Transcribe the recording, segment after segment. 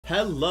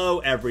Hello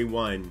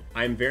everyone,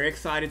 I'm very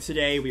excited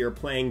today. We are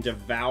playing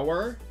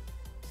DEVOUR.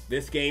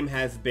 This game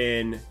has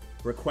been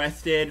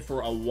requested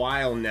for a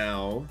while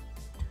now,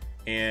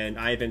 and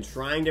I've been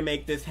trying to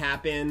make this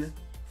happen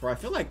for I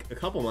feel like a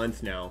couple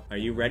months now. Are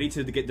you ready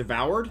to get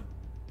devoured?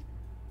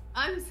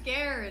 I'm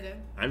scared.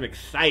 I'm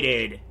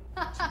excited.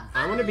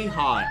 I want to be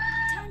hot.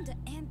 Time to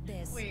end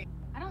this. Wait,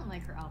 I don't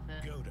like her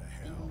outfit. Go to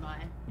hell.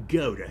 Bye.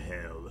 Go to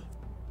hell.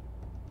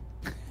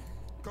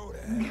 Go to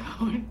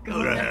hell.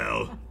 Go to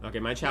hell. Okay,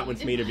 my chat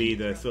wants me to be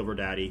the silver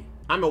daddy.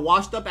 I'm a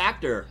washed up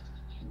actor.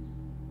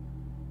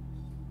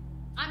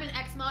 I'm an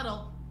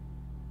ex-model.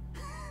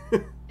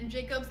 And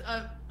Jacob's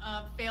a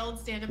failed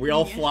stand-up We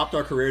all comedian. flopped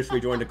our careers so we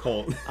joined a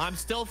cult. I'm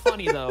still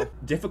funny though.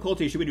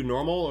 Difficulty, should we do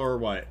normal or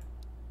what?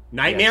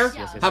 Nightmare?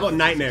 Yes, How about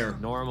nightmare?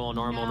 Normal.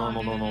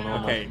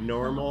 No. Okay,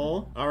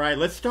 normal. Alright,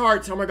 let's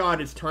start. Oh my god,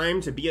 it's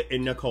time to be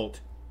in a cult.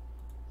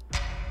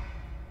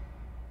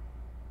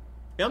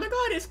 Oh my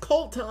god, it's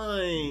cult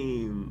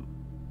time!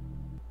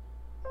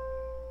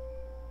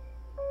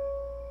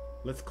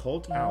 Let's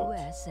cult out.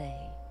 USA,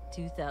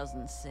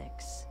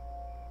 2006.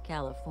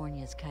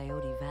 California's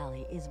Coyote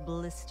Valley is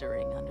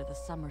blistering under the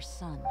summer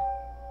sun.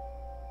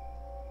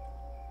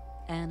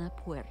 Ana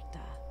Puerta,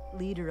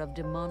 leader of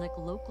demonic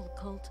local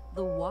cult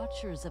The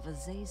Watchers of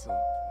Azazel,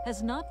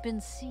 has not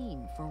been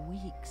seen for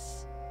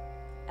weeks.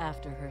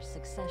 After her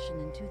succession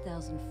in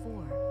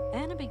 2004,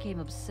 Anna became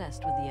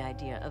obsessed with the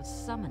idea of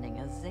summoning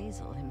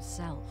Azazel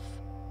himself.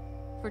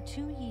 For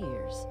 2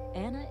 years,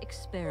 Anna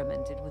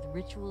experimented with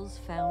rituals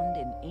found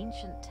in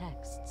ancient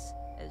texts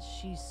as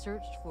she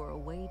searched for a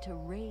way to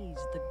raise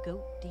the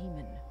goat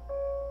demon.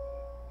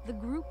 The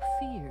group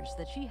fears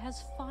that she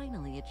has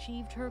finally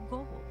achieved her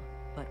goal,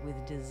 but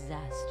with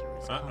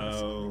disastrous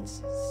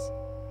consequences.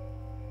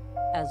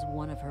 As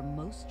one of her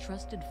most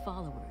trusted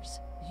followers,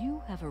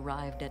 you have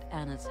arrived at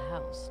Anna's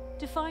house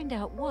to find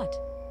out what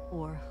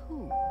or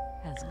who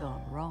has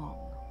gone wrong.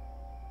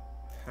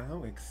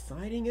 How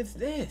exciting is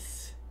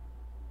this?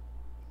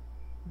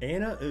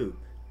 Anna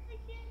Oop.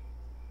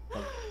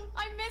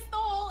 I missed the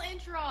whole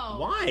intro.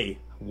 Why?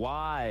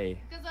 Why?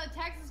 Because the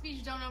Texas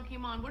speech don't know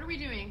came on. What are we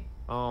doing?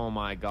 Oh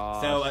my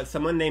god. So,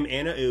 someone named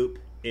Anna Oop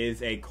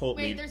is a cult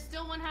Wait, leader. there's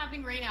still one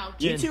happening right now.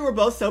 You two are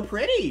both so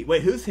pretty.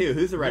 Wait, who's who?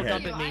 Who's the Look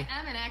redhead? up at me. I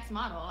am an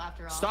ex-model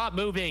after all. Stop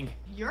moving.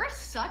 You're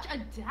such a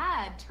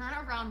dad. Turn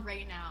around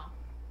right now.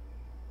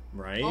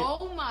 Right?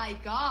 Oh my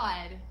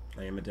god.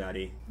 I am a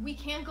daddy. We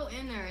can't go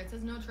in there. It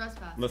says no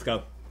trespass. Let's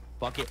go.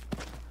 Fuck it.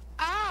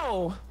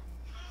 Ow!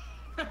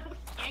 We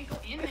can't go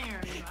in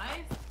there, you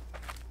guys.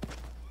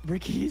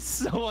 Ricky's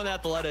so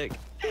unathletic.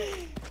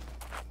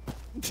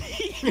 What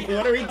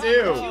do we Too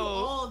do?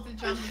 old to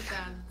jump the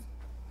fence.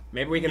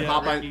 Maybe we can Yeah,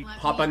 hop Ricky.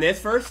 on this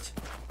first?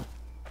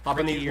 Hop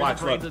on Ricky, these. you're Watch,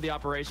 the brains look. of the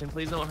operation.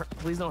 Please don't hurt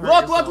Look,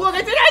 yourself. look,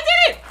 I did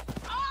it!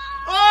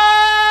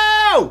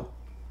 Oh!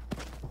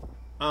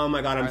 Oh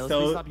my god, Alright, let's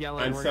please stop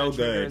yelling. I'm We're so gonna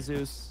trigger good.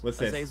 Zeus, What's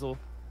this? Azazel.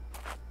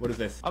 What is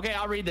this? Okay,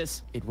 I'll read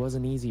this. It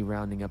wasn't easy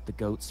rounding up the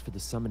goats for the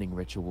summoning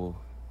ritual.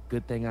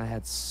 Good thing I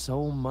had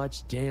so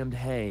much damned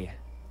hay.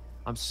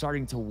 I'm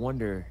starting to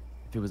wonder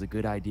if it was a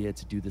good idea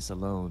to do this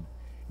alone.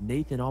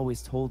 Nathan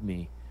always told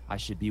me I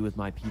should be with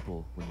my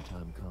people when the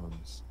time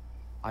comes.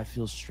 I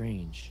feel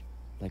strange,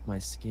 like my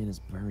skin is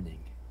burning.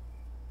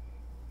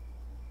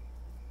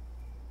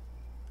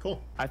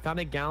 Cool. I found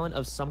a gallon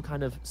of some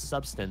kind of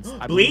substance.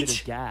 I believe it is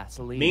Bleach?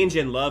 gasoline. Me and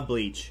Jen love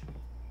bleach.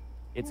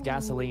 It's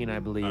gasoline, I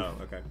believe. Oh,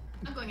 okay.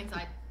 I'm going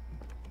inside.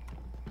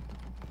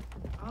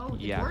 Oh,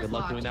 the Yeah, door's good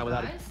luck locked, doing that you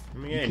without guys.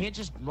 Let me You in. can't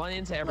just run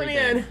into Let me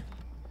everything.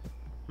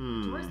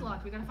 in. Door's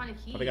locked. We gotta find a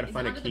key. Probably gotta Is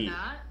find it a under key. the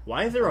mat?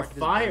 Why is there a Mark, just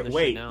burn fire? this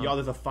Wait, shit now. y'all,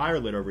 there's a fire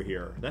lit over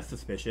here. That's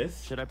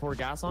suspicious. Should I pour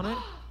gas on it?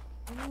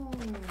 Ooh,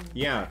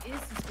 Yeah. that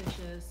is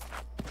suspicious.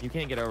 You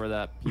can't get over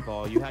that,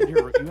 people. You had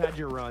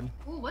your run.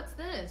 Ooh, what's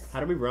this? How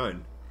do we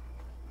run?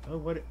 Oh,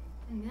 what?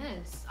 And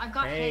this. I've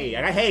got Hey, hay.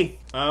 I got hay.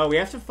 We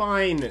have to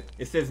find.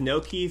 It says no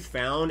keys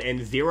found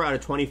and 0 out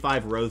of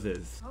 25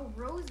 roses. Oh,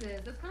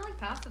 roses. That's kind of like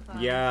pacify.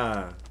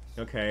 Yeah.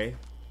 Okay.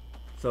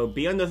 So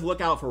be on the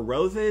lookout for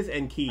roses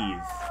and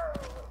keys.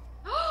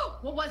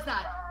 What was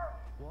that?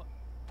 What?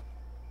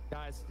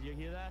 Guys, did you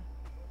hear that?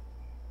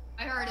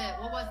 I heard it.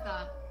 What was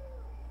that?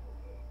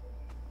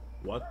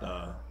 What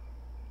the?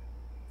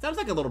 Sounds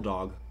like a little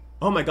dog.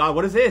 Oh my god,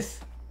 what is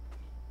this?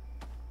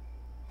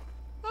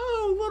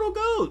 Oh, little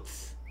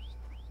goats.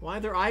 Why are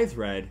their eyes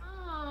red?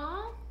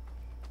 Aww.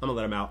 I'm gonna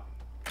let them out.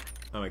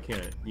 Oh, I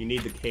can't. You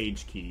need the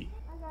cage key.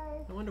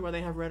 I wonder why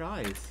they have red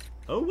eyes.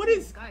 Oh, what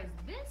is... Guys,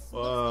 this looks a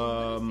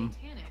little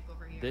satanic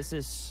over here. This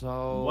is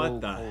so. What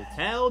the cold.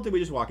 hell did we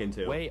just walk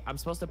into? Wait, I'm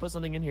supposed to put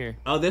something in here.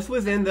 Oh, this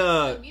was in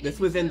the... This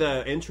was in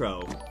the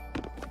intro.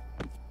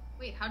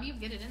 Wait, how do you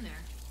get it in there?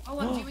 Oh,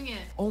 I'm doing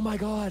it. Oh my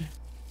god.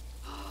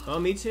 Oh,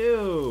 me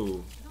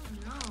too.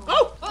 I don't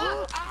know.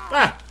 Oh!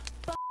 Ah!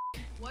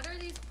 What are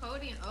these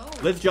podium? Oh.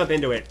 Let's jump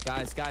into it.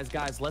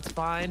 Guys, let's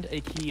find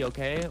a key,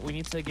 okay? We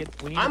need to get.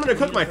 I'm gonna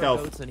cook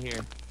myself. Goats in here.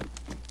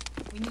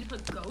 We need to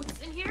put goats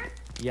in here?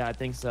 Yeah, I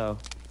think so.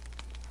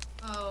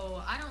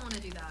 Oh, I don't want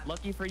to do that.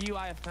 Lucky for you,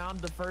 I have found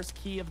the first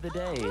key of the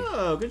day.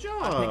 Oh, good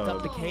job. I picked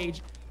up the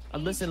cage. Cage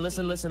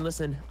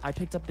Listen. I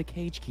picked up the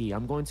cage key.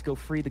 I'm going to go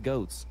free the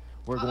goats.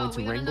 We're going to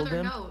we got wrangle another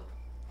them. note.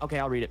 Okay,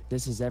 I'll read it.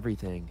 This is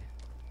everything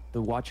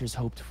the Watchers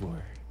hoped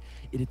for.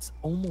 It's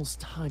almost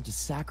time to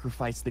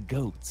sacrifice the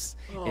goats,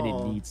 and it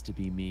Aw. needs to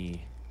be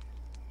me.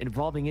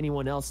 Involving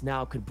anyone else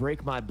now could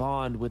break my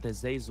bond with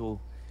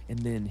Azazel, and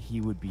then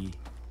he would be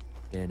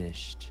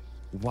finished.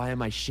 Why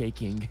am I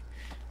shaking?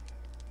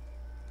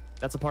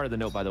 That's a part of the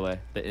note, by the way.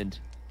 The end.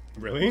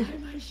 Really? Why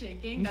am I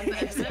shaking?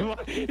 That's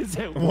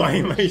the end. Why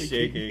am I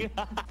shaking?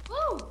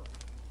 Woo!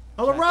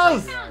 Oh, a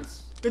rose!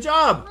 Sounds. Good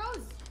job!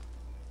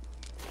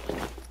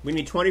 Rose. We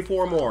need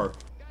 24 more.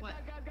 What?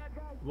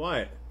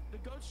 What? The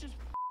goats just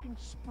f***ing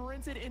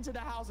sprinted into the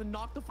house and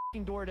knocked the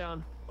f***ing door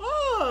down.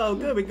 Oh,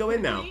 good. We can go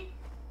in now. Really?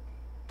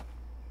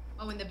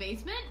 Oh, in the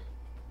basement?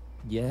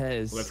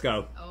 Yes. Let's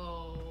go.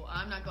 Oh,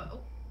 I'm not going. Oh.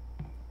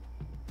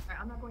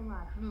 Alright, I'm not going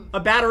loud. Move. A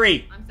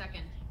battery! I'm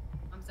second.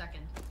 I'm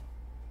second.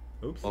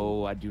 Oops.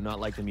 Oh, I do not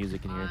like the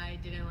music in here. I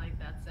didn't like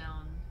that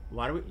sound.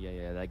 Why do we...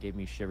 Yeah, that gave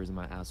me shivers in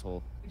my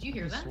asshole. Did you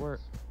hear that? Swear.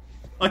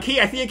 A key!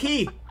 I see a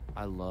key!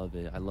 I love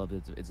it.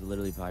 It's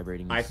literally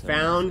vibrating. I so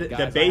found much. the Guys,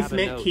 I have a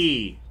basement note.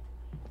 key.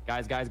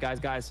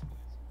 Guys.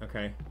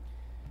 Okay.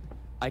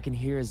 I can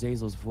hear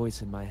Azazel's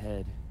voice in my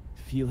head.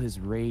 Feel his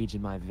rage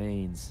in my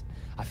veins.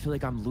 I feel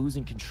like I'm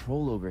losing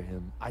control over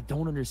him. I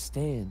don't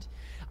understand.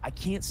 I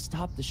can't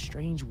stop the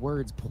strange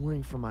words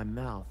pouring from my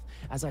mouth.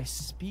 As I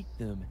speak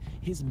them,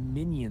 his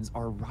minions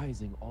are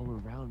rising all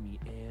around me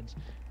and...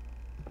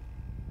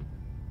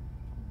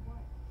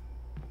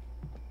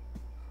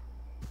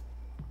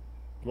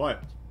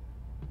 What?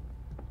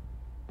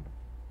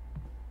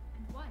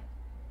 What?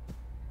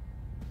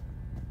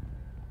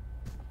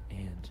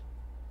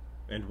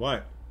 And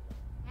what?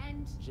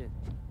 And Shit.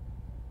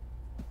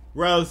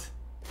 Rose!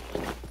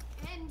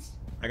 and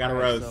I got a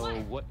Alright, rose. So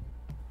what?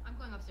 I'm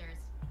going upstairs.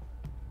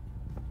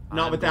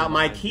 Not I'm without going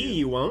my behind key,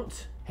 you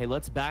won't. Hey,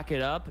 let's back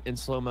it up in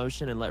slow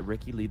motion and let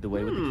Ricky lead the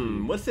way with the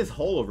key. What's this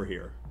hole over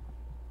here?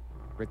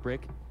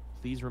 Brick,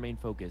 please remain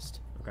focused.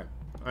 Okay.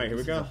 Alright, here we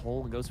This is go. a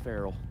hole and goes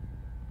feral.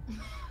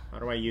 How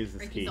do I use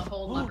this Ricky's key? a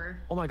whole lover.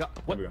 Oh my god,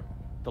 what? There we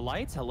The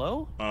lights?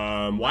 Hello?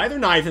 go. Why are there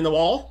knives in the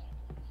wall?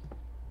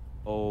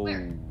 Oh.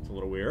 Where? It's a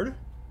little weird.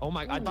 Oh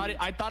my! I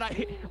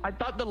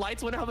thought the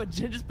lights went out, but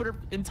Jen just put her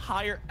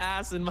entire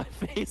ass in my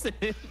face,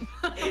 and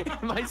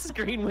my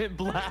screen went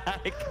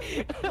black.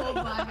 Full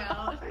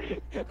blackout.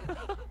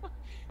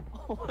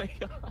 Oh my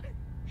god!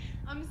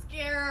 I'm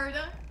scared.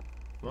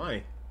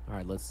 Why? All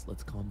right, let's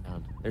calm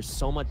down. There's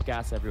so much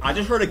gas everywhere. I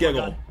just heard a Oh my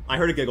giggle. God. I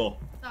heard a giggle.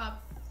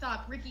 Stop.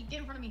 Ricky, get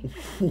in front of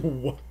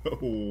me.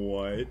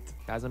 What?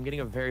 Guys, I'm getting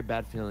a very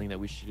bad feeling that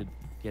we should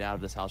get out of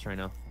this house right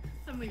now.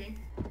 I'm leaving.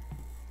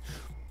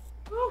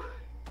 Whew.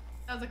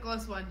 That was a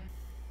close one.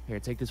 Here,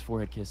 take this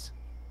forehead kiss.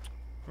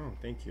 Oh,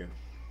 thank you.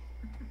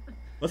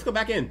 Let's go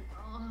back in.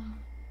 Oh,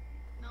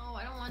 no,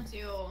 I don't want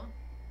to.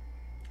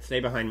 Stay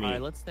behind me. All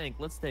right, let's think.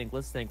 What's All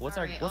right,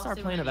 our I'll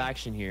stay plan of ready.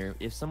 action here?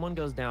 If someone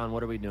goes down,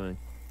 what are we doing?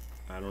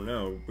 I don't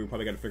know. We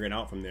probably got to figure it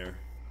out from there.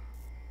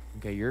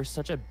 Okay, you're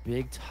such a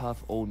big,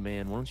 tough old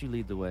man. Why don't you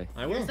lead the way?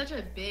 I You're will. such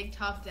a big,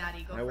 tough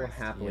daddy. Go I will first.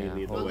 happily Yeah,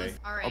 lead the hold way.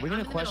 All right, Are we I'm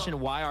gonna in the question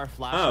middle. why our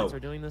flashlights Oh. are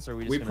doing this, or are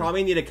we just We gonna...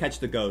 probably need to catch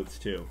the goats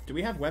too. Do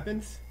we have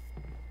weapons?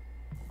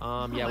 Yeah,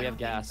 I we don't have think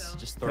gas. so.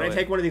 Just Can throw I it.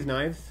 take one of these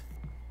knives?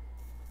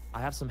 I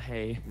have some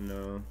hay.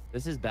 No.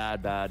 This is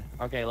bad.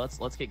 Okay, let's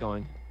get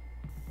going.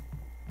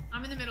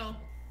 I'm in the middle.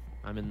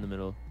 I'm in the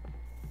middle.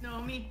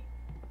 No, me.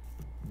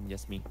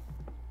 Yes, me.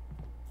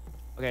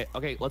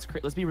 Okay, let's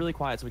be really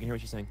quiet so we can hear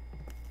what you're saying.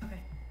 Okay.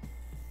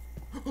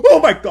 Oh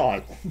my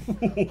god!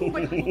 Oh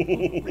my god.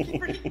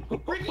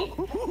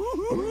 Ricky.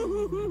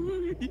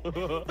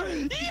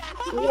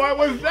 What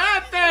was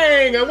that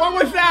thing? What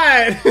was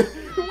that?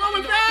 What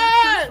was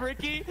that?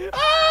 Ricky!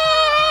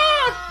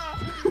 Ah!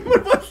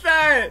 What was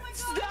that?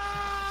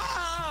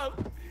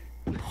 Stop!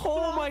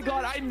 Oh my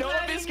god, I know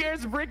if it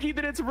scares Ricky,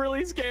 then it's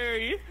really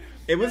scary.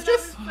 It was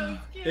just. So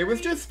It was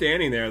scary. just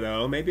standing there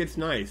though. Maybe it's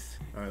nice.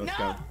 All right, let's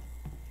No! go.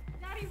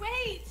 Daddy,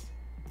 wait!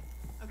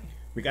 Okay.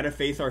 We gotta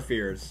face our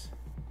fears.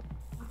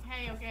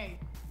 Okay.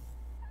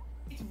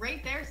 It's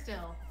right there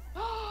still.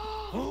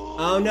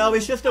 Oh no,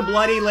 it's just a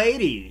bloody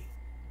lady.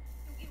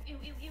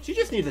 She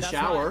just needs a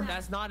shower.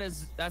 That's not a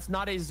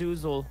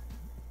Zoozle.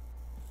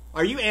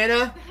 Are you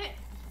Anna?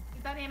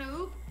 Is that Anna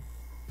Oop?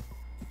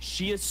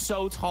 She is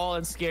so tall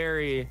and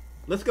scary.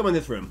 Let's go in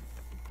this room.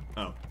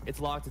 Oh, It's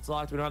locked.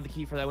 We don't have the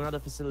key for that. We don't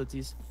have the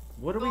facilities.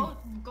 what do we?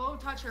 Go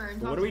touch her and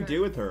talk What do to we her.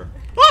 do with her?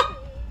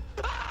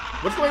 Ah!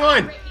 What's going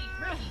on?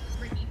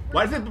 Ricky.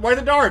 Why is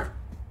it dark?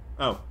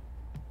 Oh,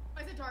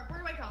 Why is it dark? Where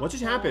do I go? what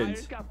just I happened?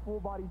 just got full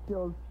body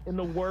chills in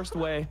the worst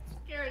way.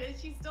 Scared.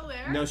 Is she still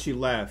there? No, she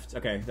left.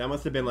 Okay, that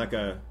must have been like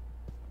a.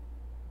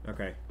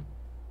 Okay.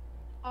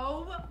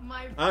 Oh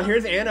my. Oh,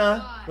 here's fucking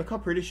Anna. God. Look how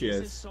pretty she This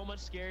is is. so much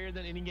scarier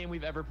than any game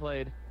we've ever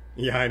played.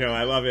 Yeah, I know.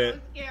 I love So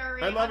it.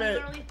 scary. I love I'm it.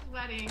 literally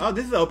sweating. Oh,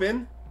 this is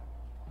open.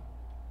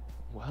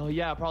 Well,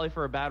 yeah, probably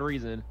for a bad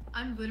reason.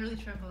 I'm literally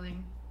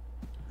trembling.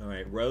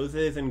 Alright,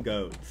 roses and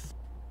goats.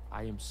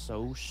 I am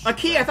so A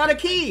key! I found a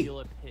key!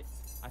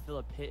 I feel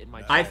a pit in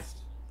my I chest.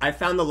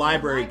 found the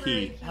library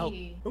key. Help.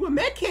 Ooh, a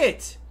med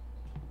kit!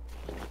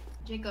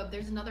 Jacob,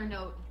 there's another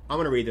note. I'm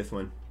gonna read this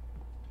one.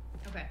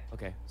 Okay.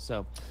 Okay,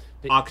 so...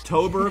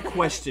 October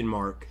question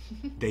mark.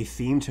 They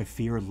seem to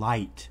fear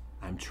light.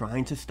 I'm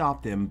trying to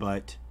stop them,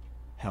 but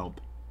help.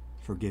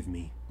 Forgive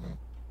me.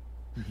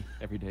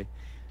 Every day.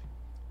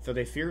 So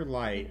they fear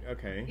light. They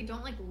Okay.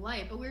 don't like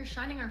light, but we were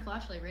shining our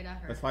flashlight right at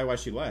her. That's probably why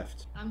she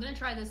left. I'm gonna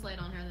try this light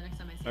on her the next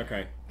time I see her.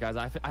 Okay. Guys,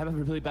 I have a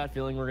really bad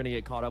feeling we're gonna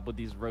get caught up with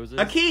these roses.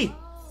 A key!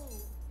 Oh.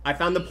 I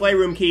found the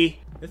playroom key.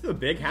 This is a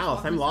big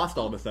house. I'm lost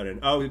all of a sudden.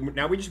 Oh,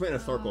 now we just went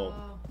in a circle.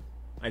 Oh.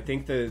 I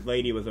think the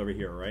lady was over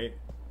here, right?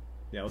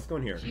 Yeah, let's go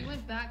in here. She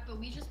went back, but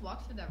we just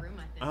walked through that room,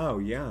 I think. Oh,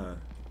 yeah.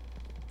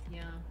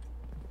 Yeah.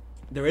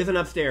 There is an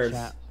upstairs.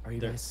 Chat, are you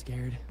There- guys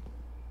scared?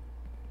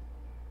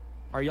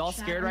 Are y'all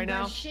Chat, scared right Are you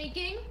now? guys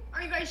shaking?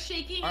 Are you guys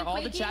shaking? Are and all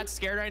the quaking? chats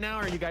scared right now,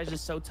 or are you guys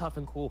just so tough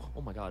and cool?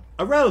 Oh my god.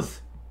 A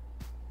rose!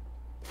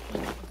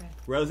 Okay.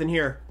 Rose in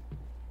here.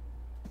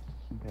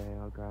 Okay,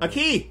 I'll grab A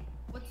key!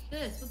 What's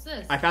this? What's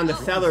this? I found the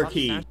Oh. cellar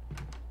key.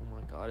 Oh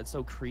my god, it's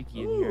so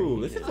creaky in here. I Ooh,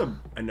 hate this it. is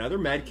another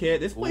med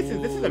kit. This place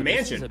is, this is Ooh, a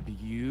mansion. This is a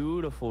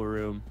beautiful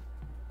room.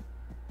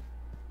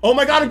 Oh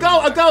my god, a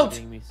goat! A goat!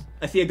 Kidding me.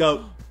 I see a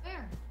goat.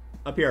 Where?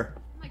 Up here.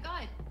 Oh my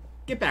god.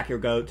 Get back here,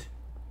 goat.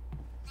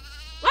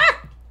 Ah!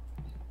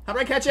 How do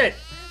I catch it? Where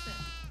is it?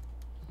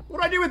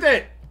 What do I do with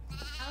it?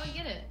 How do I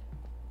get it?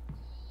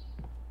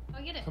 How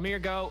do I get it? Come here,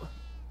 goat.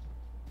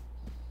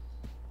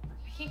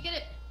 I can't get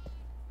it.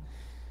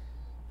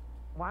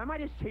 Why am I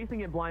just chasing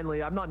it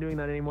blindly? I'm not doing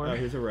that anymore. Oh,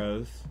 here's a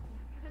rose.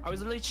 I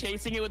was literally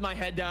chasing it with my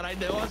head down. I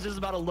know I was just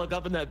about to look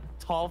up and that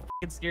tall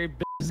fucking scary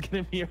bitch is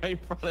gonna be right in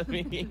front of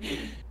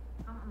me.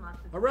 I'm not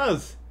A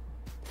rose.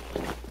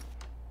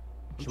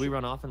 Should we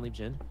run off and leave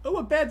Jen? Oh,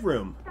 a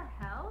bedroom. What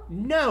the hell?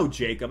 No,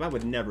 Jacob, I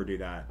would never do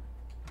that.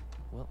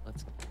 Well,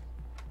 let's...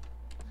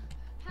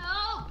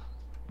 Help!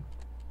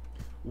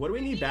 What do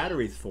we need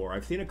batteries for?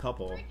 I've seen a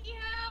couple. Ricky,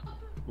 help!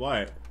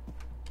 What?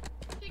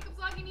 Jacob's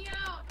locking me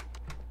out.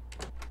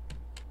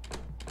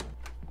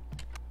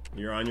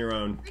 You're on your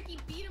own. Ricky,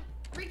 beat him.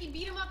 Ricky,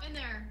 beat him up in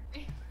there.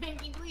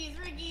 Ricky, please,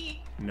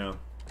 Ricky. No.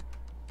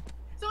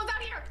 Someone's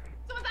out here.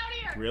 Someone's out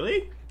here.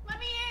 Really? Let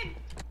me in.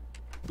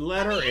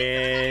 Let her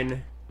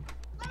in.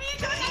 Let me in.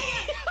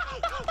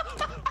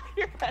 Someone's out here.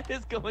 Your head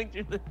is going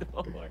through the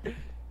door.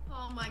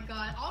 Oh my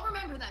god. I'll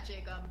remember that,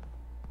 Jacob.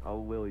 Oh,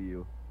 will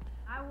you?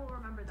 I will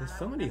remember that. There's I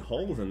so will many never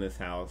holes forget. in this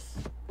house.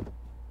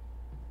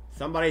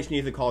 Somebody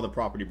needs to call the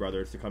Property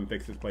Brothers to come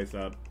fix this place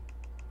up.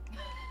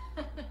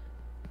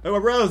 Oh, a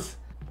rose!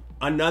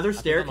 Another I think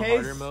on the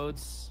staircase? harder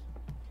modes.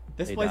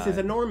 This they place is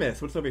die.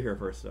 enormous. What's over here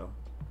first, though?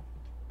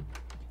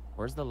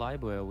 Where's the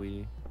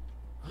library?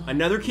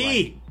 Another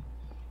key!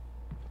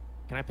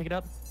 Can I pick it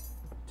up?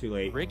 Too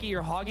late. Ricky,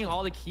 you're hogging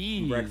all the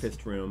keys.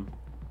 Breakfast room.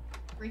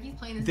 Ricky's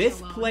playing this This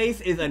game alone.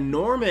 place is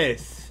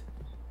enormous.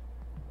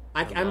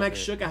 I'm love like it.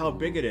 shook at how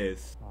big it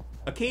is.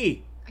 A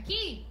key. A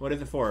key. What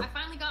is it for? I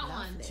finally got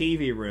one.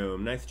 TV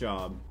room. Nice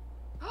job.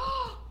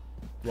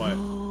 What?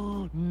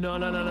 No, no, no,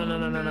 no, no, no,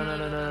 no, no, no, no,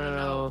 no, no,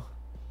 no.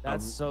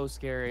 That's Um, so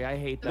scary. I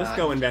hate that. Let's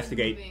go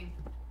investigate. Ricky.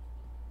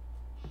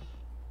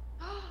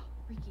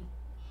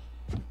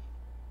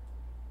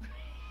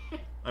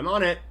 I'm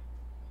on it.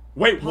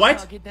 Wait, Papa,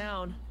 what? Get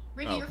down.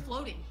 Ricky, Oh. you're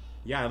floating.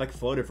 Yeah, I like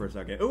floated for a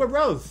second. Ooh, a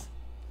rose.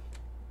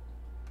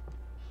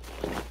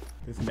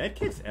 There's med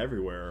kits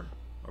everywhere.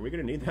 Are we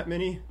gonna need that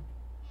many?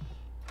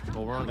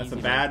 Well, we're on That's a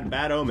easy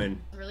bad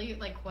omen. Really,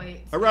 like,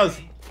 quite. A rose.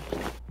 scary.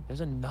 mode.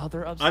 There's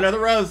another upstairs. Another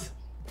rose.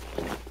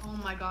 Oh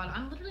my god,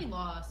 I'm literally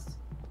lost.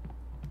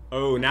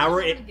 Oh, now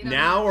we're I wanna get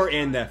now out. we're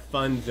in the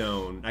fun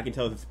zone. I can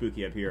tell it's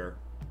spooky up here.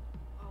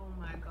 Oh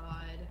my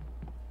god.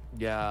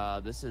 Yeah,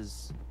 this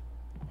is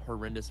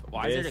horrendous.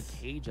 Why is there a This-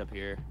 cage up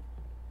here?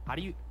 How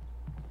do you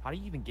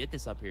even get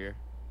this up here?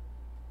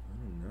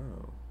 I don't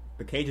know.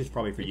 The cage is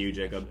probably for you,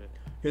 Jacob. Shit.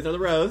 Here's another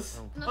rose.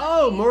 Another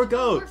Oh, cage. more Oh,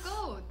 goats.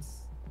 More goats.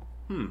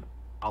 Hmm.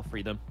 I'll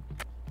free them.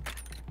 Do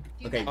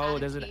you Okay. have Oh, attic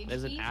there's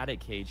cage an key? attic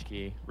cage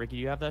key. Ricky,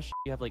 do you have that?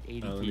 You have like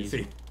 80 Let me keys.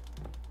 see.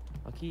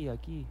 A key, a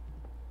key.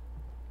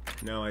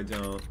 No, I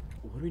don't.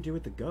 What do we do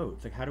with the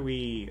goats? Like, how do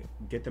we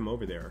get them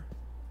over there?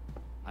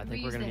 I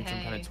think we're Reuse gonna the need some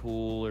kind hay. of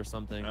tool or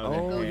something. Oh,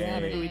 the Oh yeah,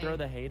 hay. maybe we throw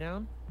the hay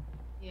down.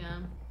 Yeah.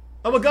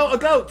 Oh, a goat! A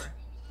goat!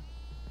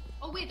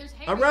 Oh wait, there's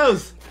hay. A right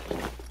rose! there.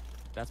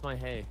 That's my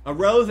hay. A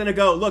rose and a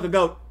goat. Look, a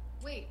goat.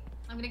 Wait,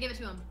 I'm gonna give it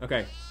to him.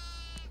 Okay.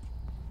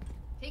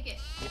 Take it.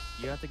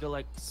 You have to go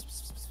like.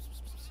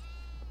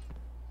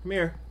 Come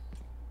here.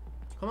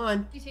 Come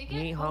on. Do you take He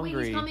it? ain't Oh wait,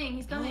 hungry. he's coming.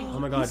 He's coming. Oh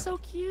my god. He's so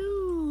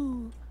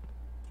cute.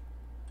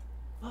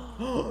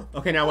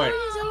 Okay, now wait.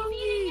 Oh,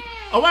 he's eating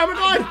it. Oh, wait, we're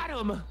I going! got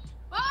him.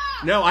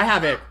 Ah! No, I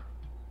have it.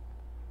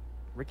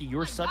 Ricky, you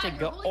were my such God, a you're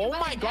go. holding Oh it by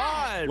my the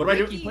god. neck. What do I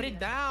do? Ricky, put it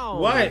down.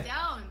 What?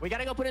 Down. We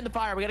gotta go put it in the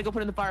fire. We gotta go put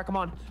it in the fire. Come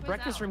on.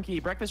 Breakfast out. room key.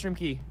 Breakfast room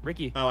key.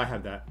 Ricky. Oh, I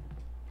have that.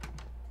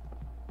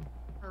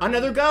 Hurry.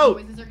 Another The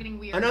goat. Noises are getting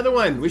weird. Another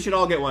one. We should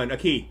all get one. A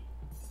key.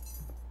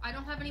 I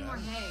don't have have any more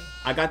hay.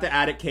 I got the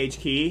attic cage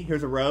key.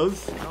 Here's a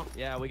rose. Oh,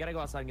 yeah, we gotta go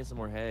outside and get some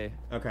more hay.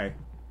 Okay.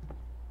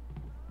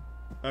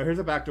 Oh, here's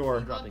a back door.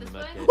 Go up Dropping this the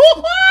way? medkit.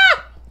 Oh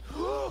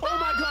Oh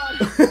my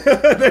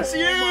god! there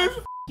she Oh my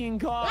is! fucking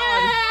god!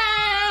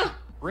 Ah!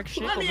 Rick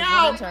Let Shickles me is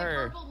out! running to Like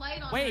her. purple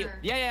light on Wait, her.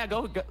 yeah,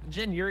 go.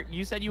 Jen,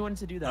 you said you wanted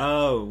to do that.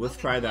 Oh, let's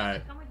Okay, try come on,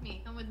 that. Come with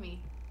me. Come with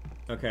me.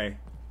 Okay.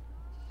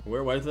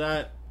 Where was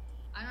that?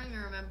 I don't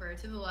even remember.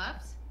 To the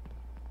left?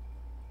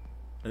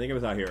 I think it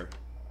was out here.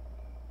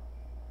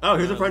 Oh,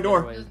 here's the No, front the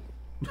other door. way. Let's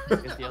It's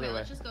the okay, other way.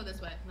 let's just go this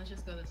way. Let's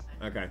just go this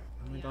way. Okay.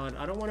 Oh my Yeah. god,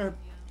 I don't want to.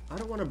 Yeah. I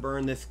don't want to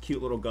burn this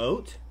cute little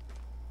goat.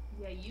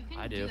 Yeah, you can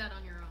I do do. that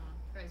on your own.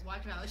 Guys,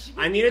 watch out.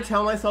 I need to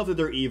tell myself that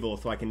they're evil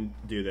so I can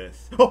do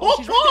this. Oh,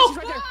 she's right there, she's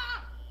right there.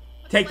 Ah!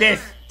 What's Take the this!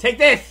 lever? Take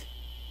this!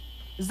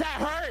 Is that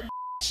her?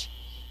 It's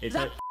Is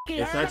not. that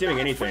fucking It's her? not doing I'm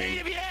anything.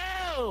 afraid of you!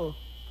 Oh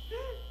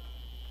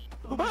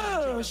my God,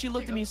 Oh, Jacob, she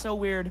looked at Jacob. me so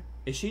weird.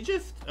 Is she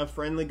just a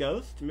friendly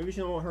ghost? Maybe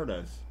she won't hurt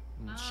us.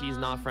 She's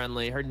not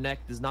friendly. Her neck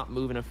does not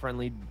move in a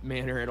friendly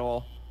manner at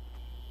all.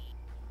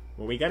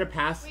 Well, we gotta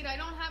pass. Wait, I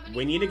don't have any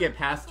We need to more get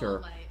past purple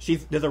her.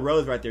 light. There's a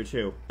rose right there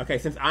too. Okay,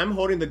 since I'm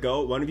holding the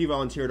goat, one of you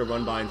volunteer to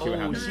run by and see what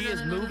Oh, happens. she is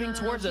No, no, no, moving no, no,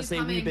 towards she's us a wee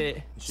coming.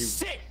 bit. She-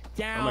 Sit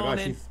down God,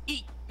 and she's-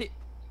 eat it.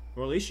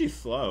 Well, at least she's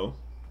slow.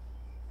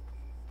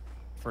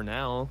 For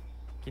now.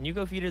 Can you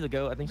go feed her the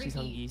goat? I think she's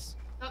Ricky. hungies.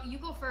 Oh, you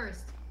go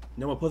first.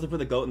 No, we'll put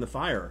the goat in the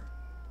fire.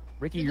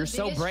 Ricky, You're you're the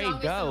so biggest, brave.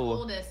 strongest, and Go.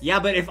 oldest. Yeah,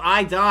 but if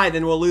I die,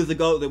 then we'll lose the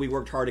goat that we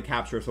worked hard to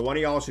capture. So one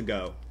of y'all should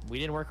go. We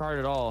didn't work hard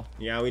at all.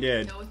 Yeah, we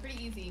did. No, it's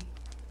pretty easy.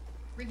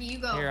 Ricky, you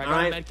go. Here, I got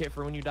Alright. a med kit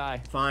for when you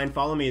die. Fine,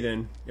 follow me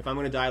then. If I'm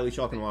gonna die, at least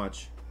y'all can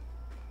watch.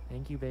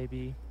 Thank you,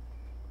 baby.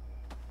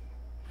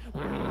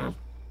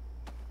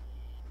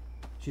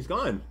 She's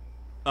gone.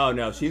 Oh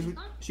no, she's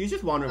she's gone?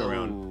 just wandering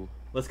around. Ooh,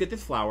 Let's get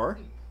this flower.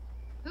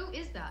 Who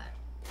is that?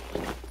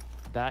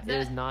 that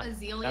Is is that not.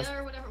 Azalea that's-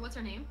 or whatever? What's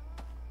her name?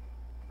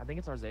 I think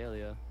it's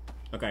Arzalia.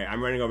 Okay,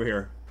 I'm running over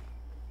here.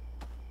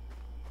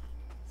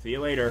 See you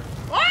later.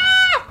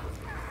 Ah!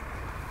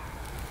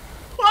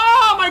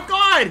 Oh my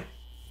god!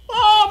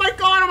 Oh my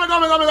god! Oh my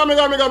god! Oh my god! Oh my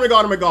god! Oh my god! Oh my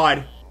god! Oh my god! Oh my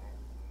god!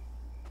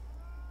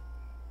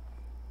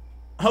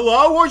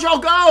 Hello? Where'd y'all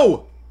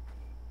go?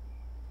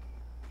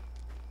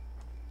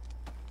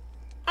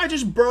 I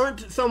just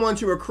burnt someone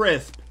to a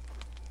crisp.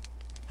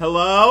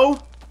 Hello?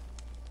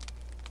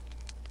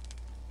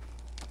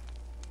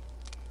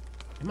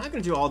 Am I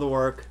gonna do all the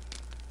work?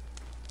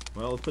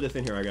 Well, let's put this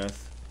in here, I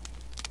guess.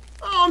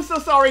 Oh, I'm so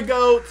sorry,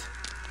 goat.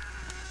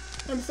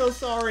 I'm so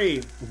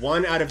sorry.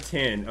 1 out of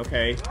 10.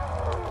 Okay.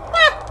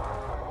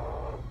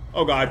 Ah!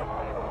 Oh, God.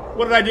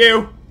 What did I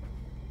do?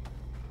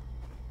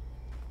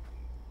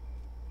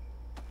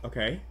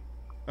 Okay.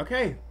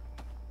 Okay.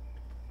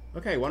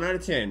 Okay, 1 out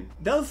of 10.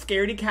 Those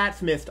scaredy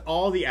cats missed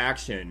all the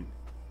action.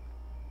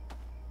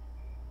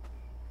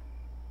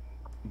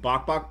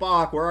 Bok, bok,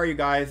 bok. Where are you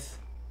guys?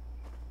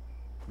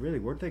 Really,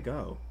 where'd they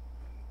go?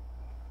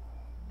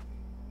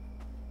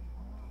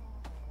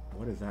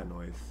 What is that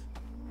noise?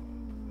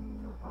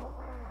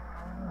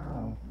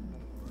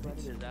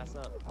 His ass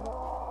up.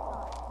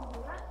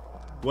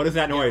 What is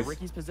that noise? Yeah,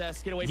 Ricky's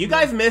possessed. Get away You from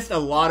guys him. missed a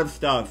lot of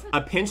stuff. A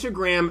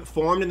pentagram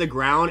formed in the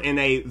ground and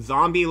a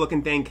zombie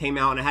looking thing came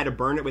out and I had to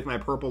burn it with my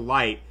purple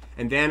light.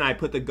 And then I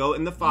put the goat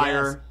in the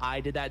fire. Yes, I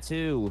did that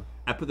too.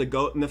 I put the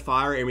goat in the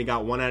fire and we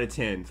got 1 out of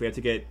 10. So we have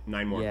to get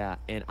 9 more. Yeah,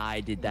 and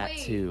I did that Wait.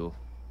 too.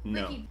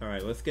 No. Ricky.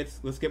 Alright, let's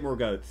get more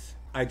goats.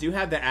 I do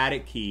have the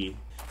attic key.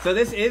 So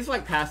this is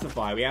like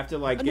pacify. We have to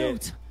like A get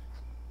note.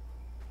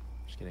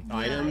 Just kidding.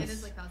 items. Yeah, it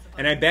is like pacifier.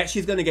 And I bet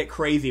she's gonna get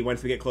crazy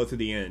once we get close to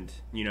the end,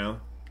 you know?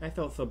 I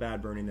felt so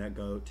bad burning that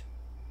goat.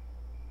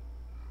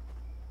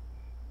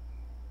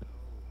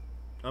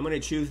 I'm gonna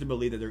choose to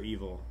believe that they're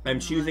evil. I'm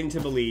choosing to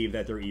believe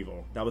that they're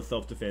evil. That was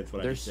self-defense,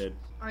 what I just did.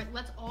 All right,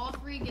 let's all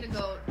three get a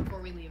goat before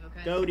we leave,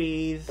 okay?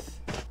 Goaties.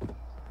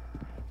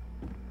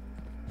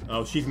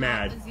 Oh, she's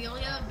mad.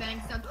 Azalea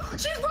banks up.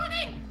 She's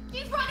running!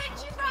 She's running!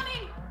 She's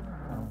running!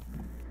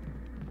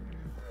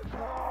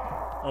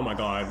 Oh my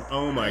god.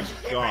 Oh my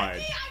god.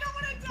 Ricky, I don't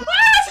want to die!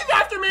 Ah, she's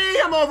after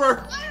me! I'm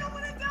over! I don't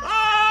want to die!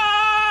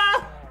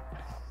 Ah!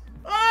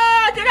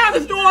 Ah! Get out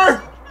of this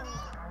door!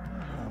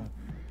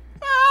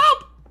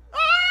 Help!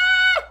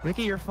 Ah!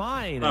 Ricky, you're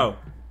fine. Oh,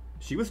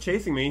 she was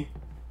chasing me.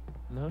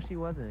 No, she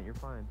wasn't. You're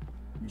fine.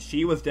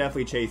 She was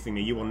definitely chasing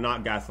me. You will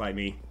not gaslight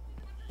me.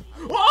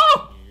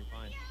 Oh! Yeah, you're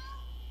fine.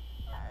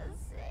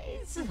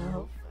 So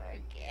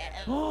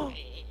forget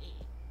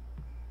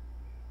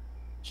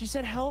She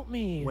said, "Help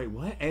me." Wait,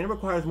 what? Anna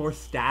requires more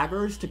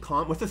staggers to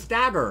calm. What's a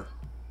stagger?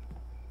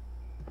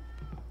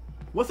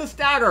 What's a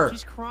stagger?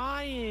 She's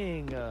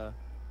crying.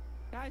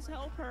 Guys,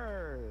 help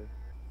her.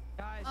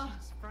 Guys, Ugh.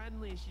 she's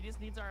friendly. She just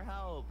needs our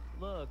help.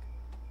 Look.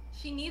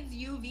 She needs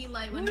UV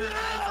light when her No!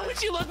 eyes When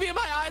she looked me in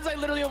my eyes, I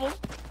literally almost.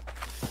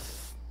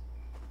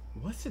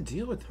 What's the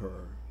deal with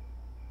her?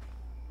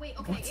 Wait,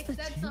 okay, What's it the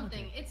said deal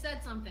something. It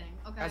said something.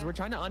 Okay. Guys, we're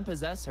trying to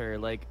unpossess her.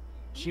 Like,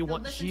 she No,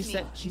 wants. listen She to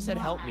said. me. She said,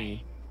 "Help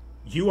me."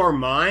 You are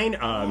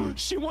mine?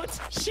 She wants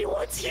you,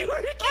 Ricky!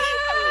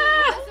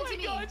 Oh, Oh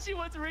my god, she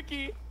wants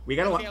Ricky! We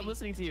gotta Okay, I'm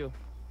listening to you.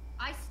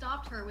 I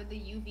stopped her with the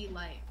UV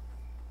light.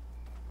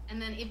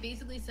 And then it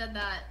basically said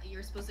that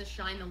you're supposed to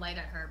shine the light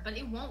at her, but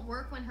it won't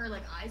work when her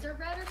like eyes are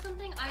red or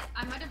something.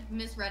 I might have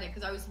misread it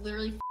because I was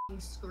literally f***ing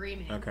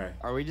screaming. Okay.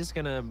 Are we just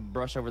gonna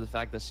brush over the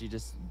fact that she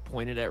just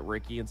pointed at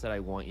Ricky and said, I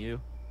want you?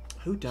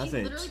 Who doesn't?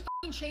 She literally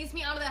f***ing chased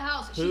me out of the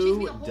house. She chased me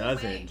Who the whole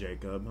doesn't, way.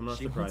 Jacob? I'm not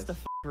She wants surprised. to f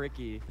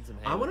Ricky.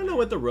 I want to know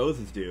what the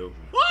roses do.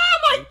 Oh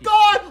my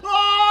god!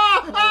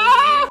 Ah!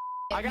 Ah!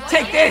 I got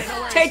Take it. this! No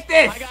worries. Take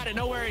this! I got it,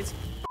 no worries.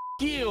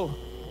 F you!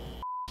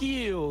 F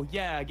you!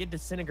 Yeah, get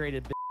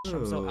disintegrated, bitch.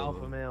 I'm so Ooh.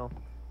 alpha male.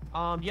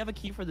 Do you have a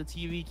key for the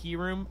TV key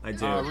room? I do.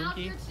 There's one Room out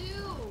key? here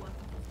too.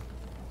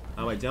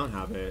 Oh, I don't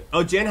have it.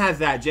 Oh, Jen has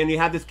that. Jen, you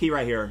have this key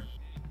right here.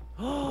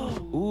 Ooh. I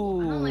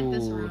don't like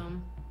this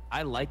room.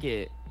 I like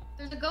it.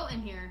 There's a goat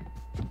in here.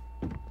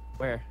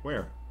 Where?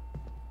 Where?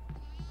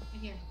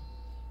 Right here.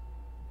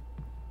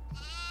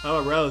 Oh,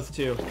 a rose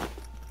too.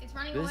 It's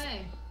running This-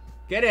 away.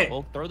 Get it!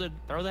 Well, throw the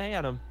hay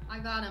at him. I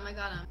got him.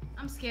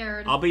 I'm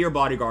scared. I'll be your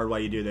bodyguard while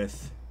you do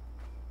this.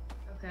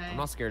 Okay. I'm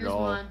not scared at Here's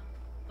all. one.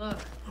 Look.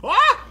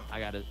 Ah! I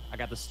got it. I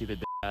got the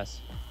stupid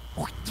ass.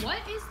 What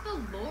is the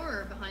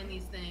lore behind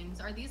these things?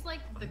 Are these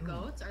like the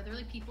goats? Are there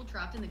like people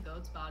trapped in the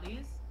goats'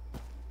 bodies?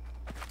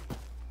 I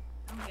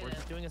don't We're get it.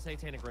 just doing a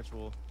satanic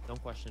ritual.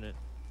 Don't question it.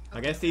 I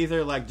guess these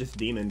are like just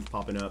demons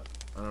popping up.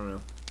 I don't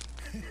know.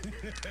 Oh,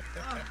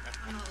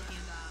 I'm not looking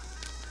at that.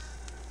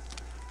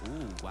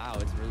 Ooh, wow,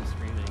 it's really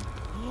screaming.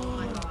 Oh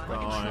my god.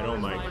 God, oh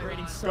my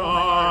vibrating so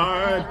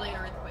God. Literally an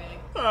earthquake.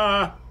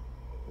 Ah!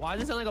 Why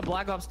does it sound like a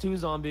Black Ops 2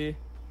 zombie?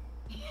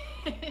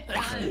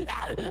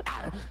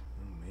 Oh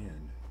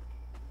man.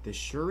 This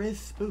sure is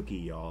spooky,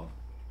 y'all.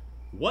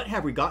 What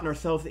have we gotten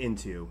ourselves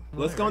into?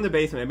 Let's go in the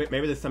basement.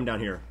 Maybe there's some down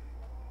here.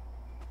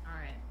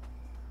 Alright.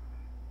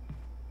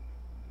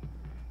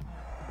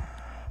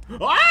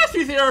 Ah,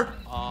 she's here!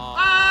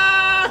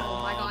 Ah!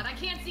 Oh my god, I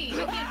can't see.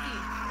 I can't see.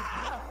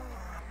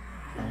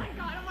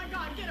 Oh my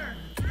god, get her.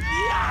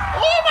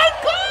 Oh my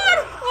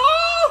god!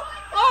 Oh!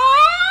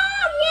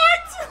 Ah!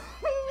 What?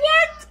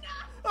 What?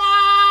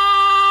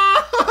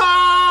 Ah!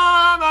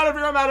 I'm out of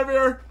here, I'm out of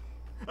here.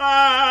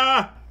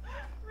 Ah!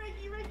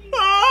 Ricky.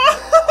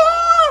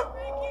 Ah!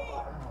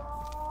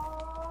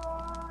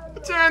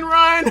 Ricky. Jen,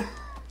 run!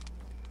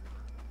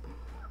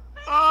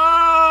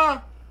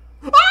 Ah!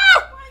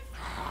 Ah!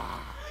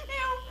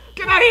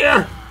 Get out of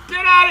here!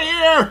 Get out of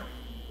here!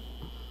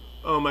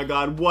 Oh my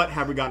god, what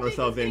have we gotten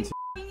ourselves into?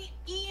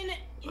 Eaten.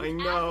 I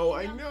know,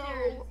 I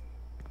know.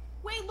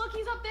 Wait, look,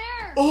 he's up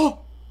there. Oh!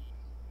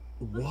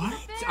 What?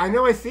 I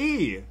know, I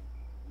see.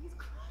 He's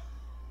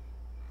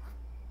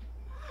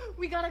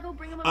we gotta go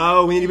bring him.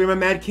 Oh, we need to bring my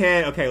med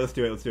kit. Okay, let's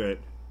do it. Let's do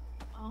it.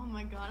 Oh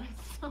my god, I'm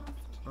so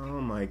scared.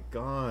 Oh my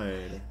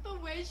god. The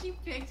way she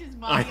picked his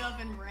body up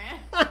and ran.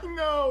 I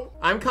know.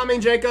 I'm coming,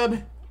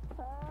 Jacob.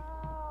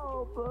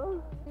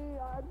 Oh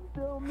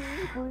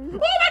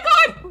my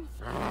god!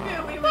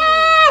 Wait.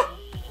 Ah!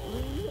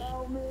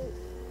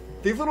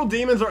 These little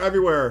demons are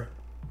everywhere.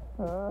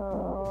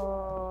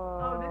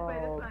 Oh, this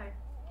way.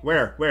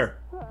 Where? Where?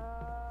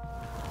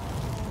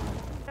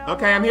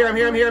 Okay, I'm here.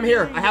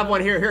 I have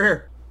one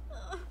here.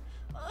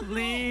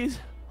 Please.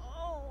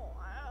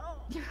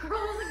 Your girl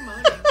is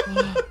like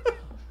moaning.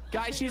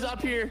 Guys, she's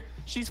up here.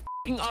 She's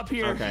f***ing up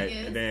here. She Okay,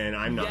 is? then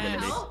I'm not Yes. gonna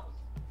be. Hell?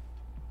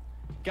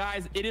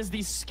 Guys, it is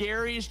the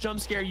scariest jump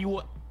scare you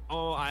will.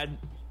 Oh, I'd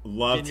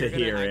Love Jen, to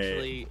you're gonna hear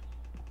actually, it.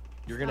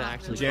 You're gonna Stop,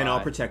 actually. Jen, cry. I'll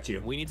protect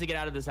you. We need to get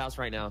out of this house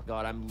right now.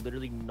 God, I'm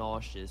literally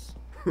nauseous.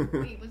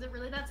 Wait, was it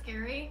really that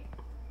scary?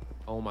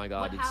 Oh my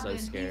God, What it's happened?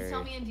 so scary. Please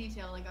tell me in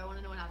detail. Like, I want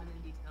to know what happened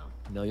in detail.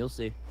 No, you'll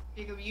see.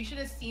 Jacob, you should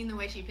have seen the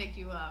way she picked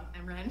you up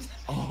and ran.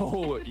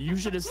 Oh, you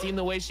should have seen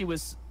the way she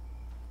was.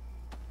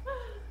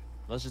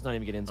 Let's just not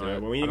even get into All right,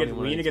 it. well, we I need to don't get-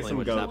 even we need to get wanna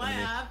some explain goat. What what's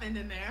happening. happened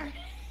in there?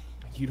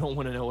 You don't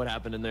want to know what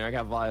happened in there. I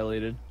got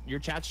violated. Your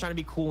chat's trying to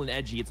be cool and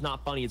edgy. It's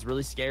not funny. It's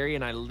really scary,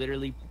 and I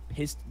literally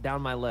pissed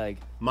down my leg.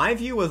 My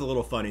view was a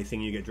little funny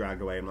seeing you get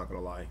dragged away, I'm not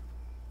gonna lie.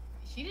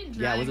 She didn't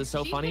Yeah, drag. was it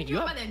so she funny? picked you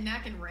You up have- by the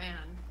neck and ran.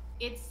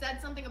 It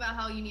said something about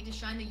how you need to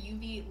shine the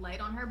UV light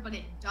on her, but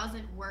it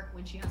doesn't work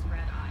when she has red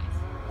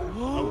eyes.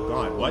 Oh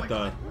god, what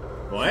the?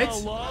 What?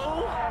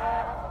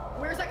 Hello?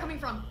 Where's that coming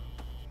from?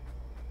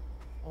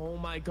 Oh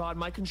my God,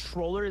 my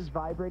controller is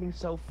vibrating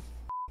so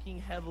fucking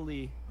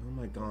heavily. Oh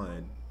my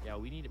god. Yeah,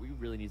 we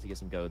really need to get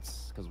some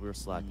goats because we're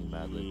slacking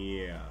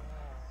badly. Yeah.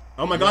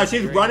 Oh my god,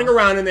 she's running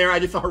around in there. I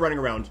just saw her running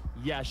around.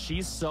 Yeah,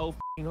 she's so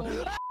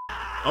fucking.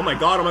 Oh my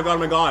god, oh my god, oh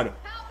my god.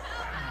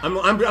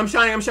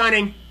 I'm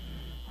shining.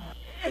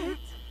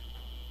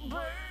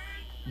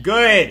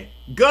 Good.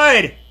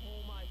 Good.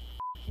 Oh my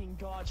fucking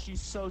God,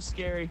 she's so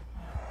scary.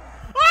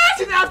 Ah,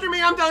 she's after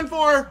me. I'm done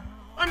for.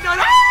 I'm done.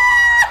 Ah!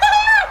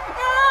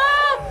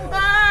 Ah!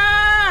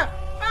 Ah!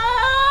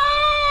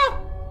 Ah!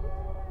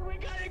 We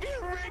gotta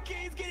get Ricky.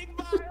 He's getting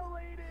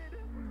violated.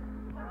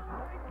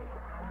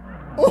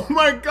 Oh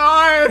my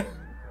god.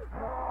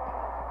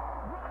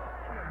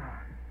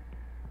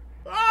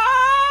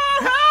 Ah,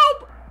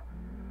 help!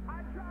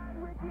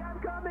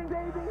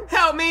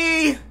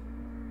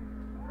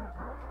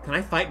 Can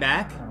I fight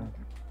back? I'm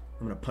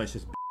gonna punch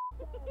this.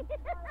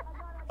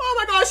 Oh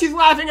my gosh, she's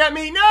laughing at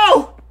me.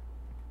 No!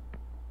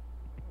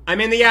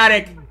 I'm in the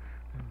attic.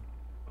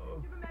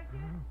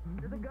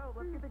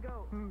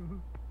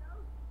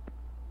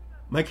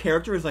 My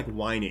character is like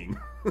whining.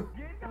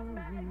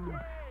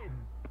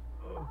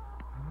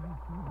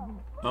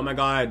 Oh my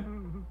god.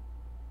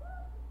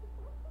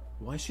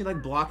 Why is she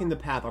like blocking the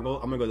path? I'm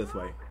gonna go this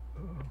way.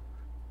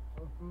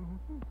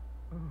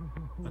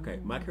 Okay,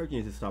 my character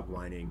needs to stop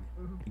whining.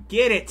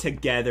 Get it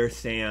together,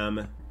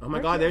 Sam. Oh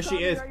my god, there she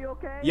is.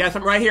 Yes,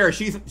 I'm right here.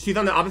 She's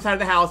on the opposite side of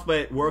the house,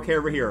 but we're okay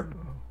over here.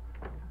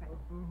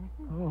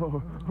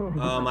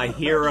 Oh, my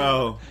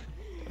hero.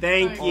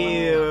 Thank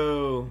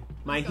you.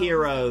 My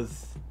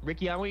heroes.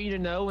 Ricky, I want you to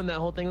know when that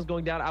whole thing was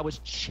going down, I was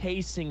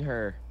chasing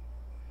her.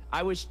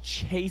 I was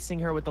chasing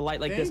her with the light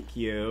like this. Thank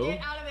you.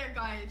 Get out of there,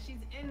 guys. She's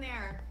in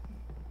there.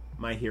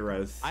 My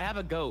heroes. I have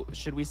a goat.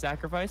 Should we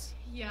sacrifice?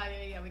 Yeah.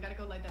 We gotta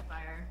go light that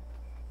fire.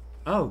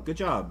 Oh, good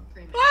job.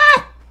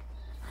 Ah!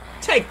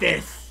 Take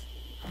this.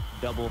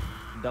 Double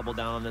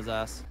down on his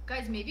ass.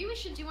 Guys, maybe we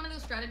should do one of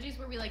those strategies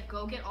where we like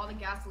go get all the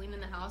gasoline in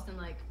the house and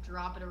like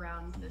drop it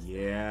around this thing.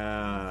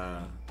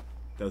 Yeah.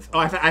 Those. Oh,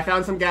 I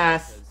found some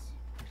gas.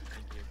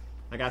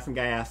 I got some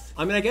gas.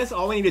 I mean, I guess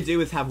all we need to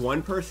do is have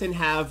one person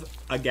have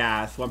a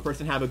gas, one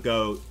person have a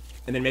goat,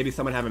 and then maybe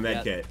someone have a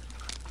med kit.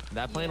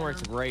 That plan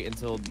works great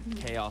until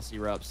chaos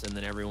erupts and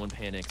then everyone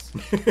panics.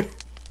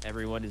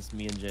 Everyone is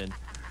me and Jen.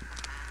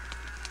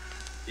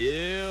 Ew.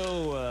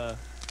 Oh,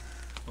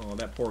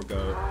 that poor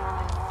goat.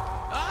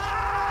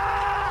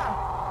 Ah!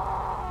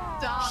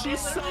 Stop. She's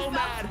so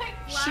mad.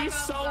 She's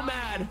so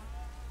mad.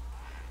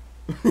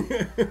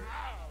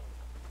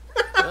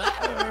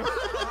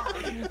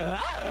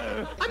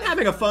 I'm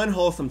having a fun,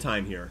 wholesome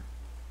time here.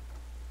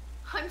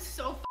 I'm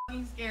so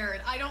fucking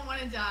scared. I don't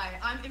want to die.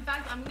 In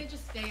fact, I'm gonna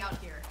just stay out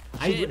here.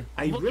 Jen,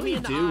 I look really me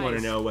in the do want to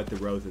eyes. know what the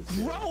roses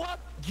do. Grow up,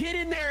 get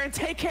in there, and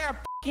take care of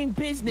fucking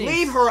business.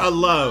 Leave her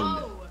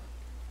alone. No.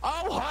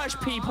 Oh, hush,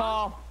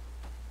 Peepaw.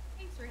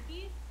 Thanks,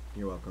 Ricky.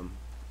 You're welcome.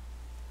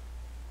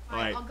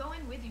 Alright, Alright. I'll go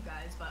in with you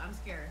guys, but I'm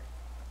scared.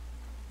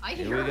 I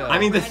Here hear we her go. I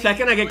mean, the already.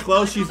 second I get Like,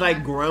 close, I'm she's on the like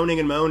back. groaning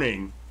and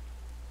moaning.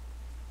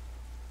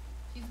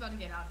 She's about to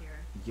get out here.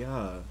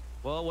 Yeah.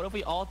 Well, what if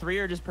we all three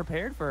are just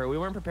prepared for her? We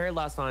weren't prepared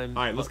last time.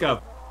 All right, let's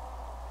go.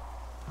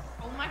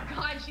 Oh my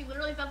god, she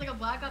literally sounds like a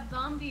Black Ops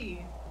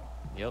zombie.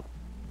 Yep.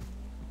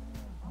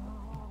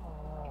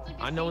 It's like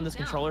I know when this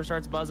down. controller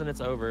starts buzzing, it's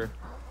over.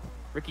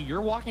 Ricky,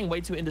 you're walking way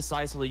too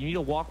indecisively. You need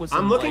to walk with some,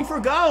 I'm looking like- for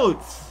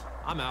goats.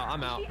 I'm out.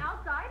 I'm out. Is she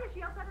outside? Is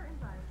she outside or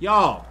inside?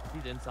 Y'all,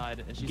 She's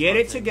inside, and she's get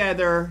it buzzing.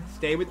 together.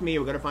 Stay with me.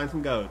 We're gonna find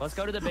some goats. Let's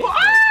go to the basement.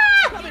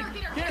 Ah! Get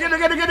her, Get her,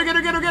 get her, get her, get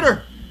her, get her, get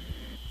her.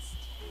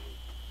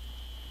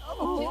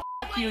 Oh,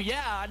 fuck you.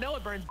 Yeah, I know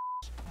it burns.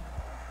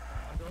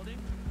 Building.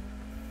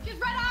 She's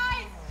red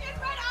eyes! She's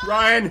red eyes!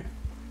 Ryan,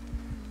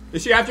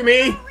 is she after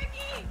me? Oh,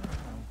 Ricky!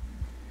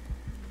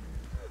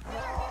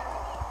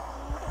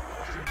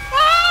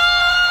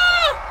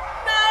 Ah!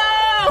 No,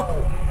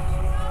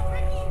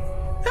 Ricky!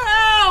 No!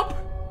 Help!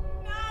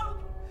 No!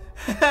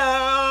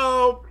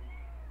 Help!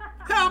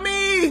 Help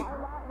me!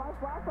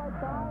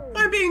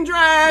 I'm being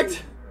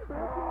dragged!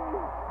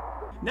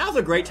 Now's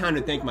a great time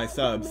to thank my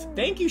subs.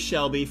 Thank you,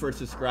 Shelby, for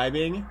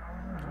subscribing.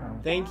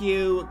 Thank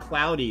you,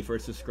 Cloudy, for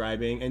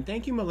subscribing. And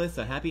thank you,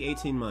 Melissa. Happy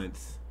 18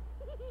 months.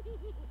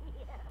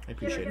 I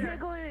appreciate it.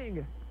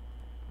 Giggling.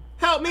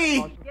 Help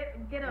me!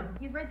 Get him.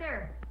 He's right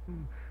there.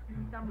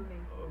 Stop moving.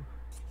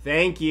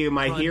 Thank you,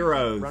 my Run.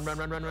 heroes. Run.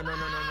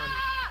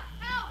 Ah!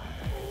 Help!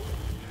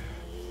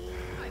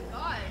 Oh my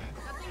god.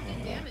 That thing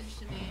did damage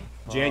to me.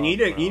 Jen, you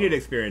need to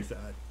experience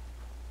that.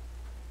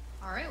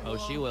 Alright, Oh,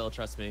 well. she will.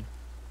 Trust me.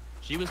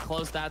 She was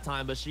close that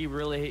time, but she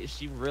really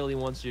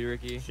wants you,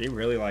 Ricky. She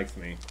really likes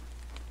me.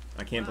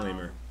 I can't blame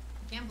her.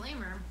 Can't blame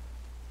her.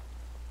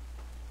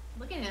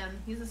 Look at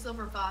him. He's a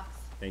silver fox.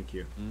 Thank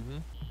you. Mm-hmm.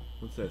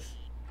 What's this?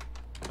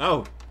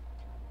 Oh!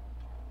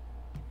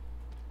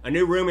 A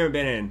new room we've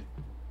been in.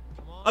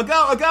 A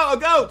goat! A goat! A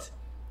goat!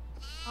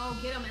 Oh,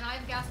 get him. And I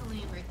have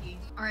gasoline, Ricky.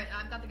 Alright,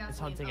 I've got the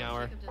gasoline. It's hunting Oh,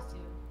 hour. Jacob does too.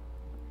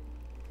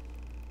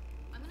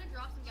 I'm gonna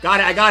drop some gasoline. Got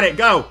it! I got it!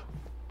 Go!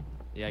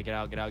 Yeah, get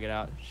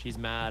out. She's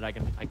mad. I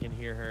can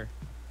hear her.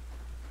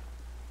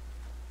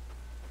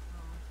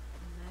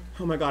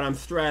 Oh my god, I'm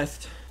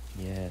stressed.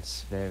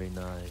 Yes, very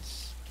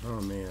nice.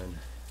 Oh man.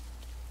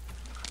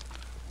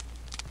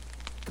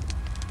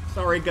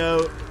 Sorry,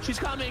 goat. She's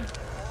coming. She's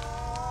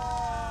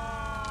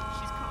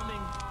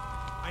coming.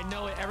 I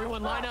know it.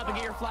 Everyone line up and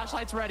get your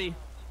flashlights ready.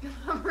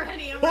 I'm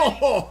ready. I'm Ho, ready.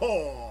 ho,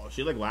 ho.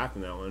 She like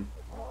laughing that one.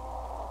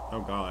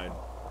 Oh god.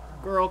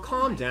 Girl,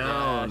 calm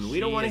down. Yeah, We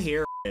don't she want to is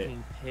hear it.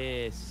 Fucking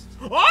pissed.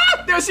 Oh!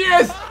 There she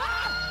is!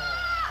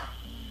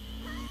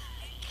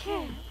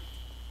 No,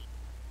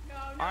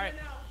 All right.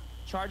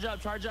 Charge up.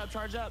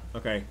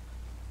 Okay.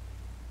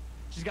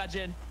 She's got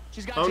Jen.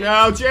 Oh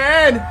no,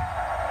 Jen!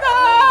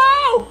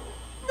 No!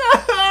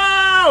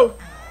 No!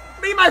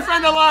 Leave my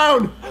friend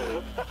alone!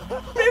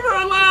 Leave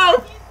her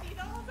alone!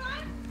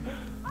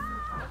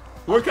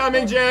 We're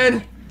coming,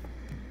 Jen!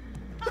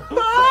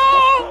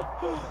 No!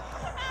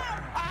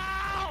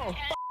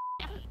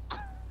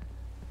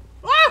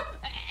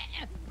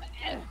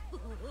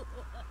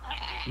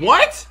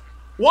 What?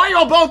 Why are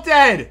y'all both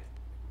dead?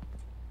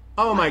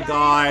 Oh my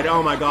god,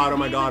 oh my god, oh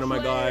my god, oh my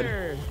god.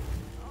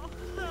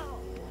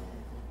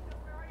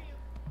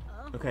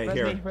 Okay,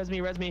 here. Res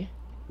me.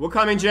 We're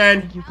coming,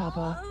 Jen. Thank you,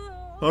 Papa.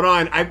 Hold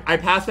on, I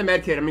passed the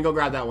med kit. I'm gonna go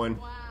grab that one.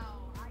 Wow.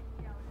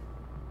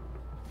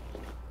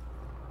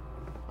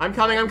 I'm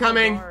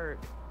coming.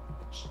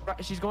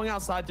 She's going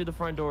outside through the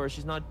front door.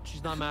 She's not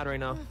mad right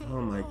now.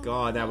 Oh my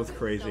god, that was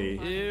crazy.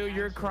 Ew,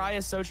 your cry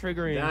is so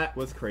triggering. That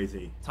was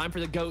crazy. Time for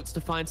the goats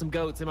to find some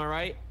goats, am I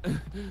right?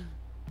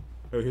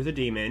 Oh, here's a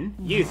demon.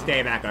 You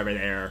stay back over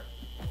there.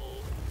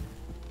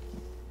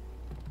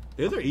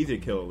 Those are easy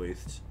to kill, at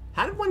least.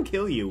 How did one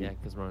kill you? Yeah,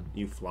 because run.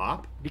 You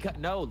flop? Because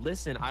no,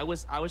 listen, I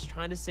was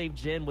trying to save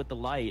Jenn with the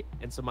light,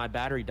 and so my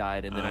battery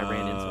died, and then I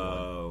ran into one.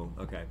 Oh,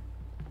 okay.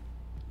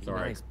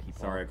 Sorry. Nice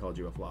people. Sorry I called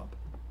you a flop.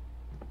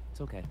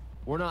 It's okay.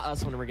 We're not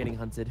us when we're getting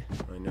hunted.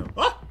 I know.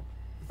 Ah!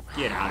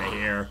 Get out of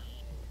here.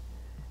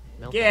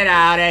 No, Get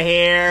out of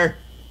here.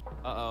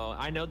 Uh-oh.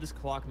 I know this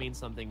clock means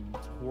something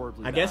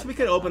horribly I guess we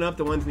could open up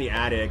the ones in the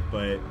attic,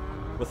 but...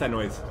 What's that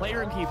noise?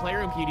 Playroom key. Do you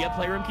have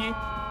playroom key?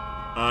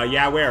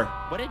 Yeah, where?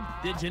 What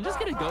did Jenn just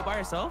get a goat by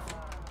herself?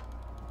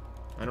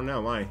 I don't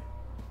know, why?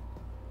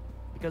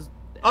 Because...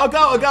 Oh,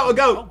 go! Oh,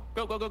 go.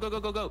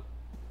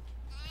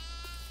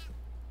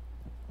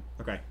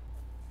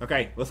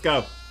 Okay, let's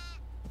go.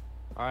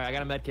 Alright, I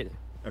got a med kit.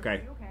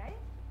 Okay. You okay?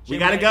 We Jenn,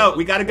 gotta wait, go,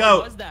 we gotta go!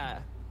 What was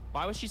that?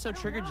 Why was she so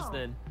triggered just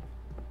then?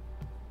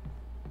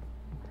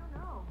 I don't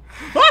know.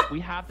 Ah! We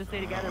have to stay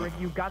together, Ricky.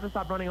 You've got to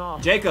stop running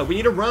off. Jacob, we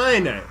need to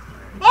run!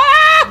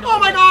 Ah! Oh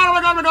my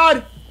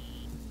god!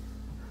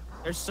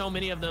 There's so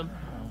many of them.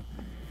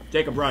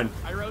 Jacob, run.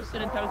 I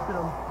roasted and toasted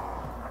them.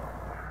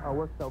 Oh,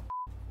 we're so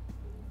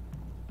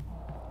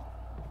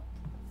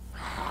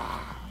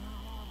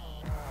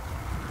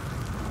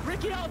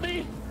Ricky, help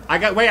me!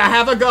 Wait, I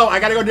have a goat. I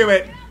gotta go do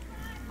it.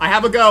 I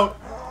have a goat.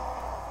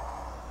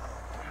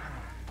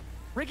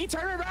 Ricky,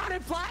 turn around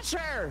and flash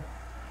her!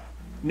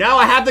 No,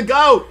 I have the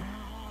goat.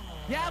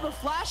 Yeah, but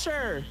flash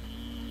her!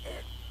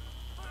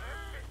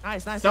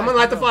 Nice. Someone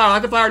nice, light the fire.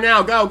 Light the fire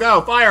now.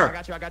 Go, fire. I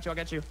got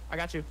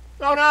you.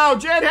 Oh no,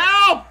 Jen,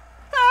 help!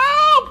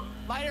 Help!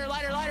 Lighter!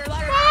 Ah!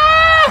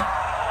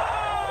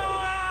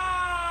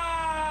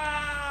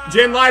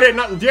 Jen, light it.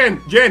 Not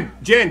Jen,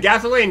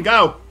 gasoline,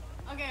 go.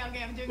 Okay,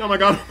 I'm doing Oh my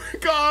god.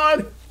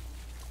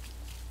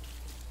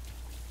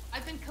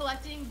 I've been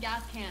collecting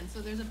gas cans,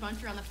 so there's a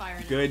bunch around the fire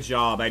now. Good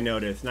job, I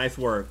noticed. Nice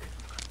work.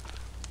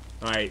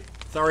 Alright.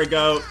 Sorry,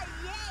 goat.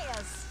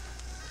 Yes.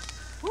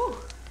 Whew.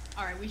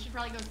 Alright, we should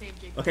probably go save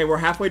Jacob. Okay, we're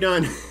halfway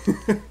done.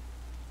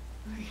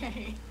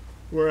 Okay.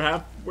 We're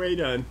halfway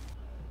done.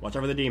 Watch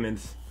out for the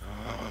demons.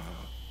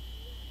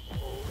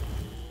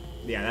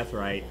 Yeah, that's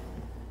right.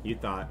 You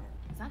thought.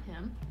 Is that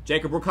him?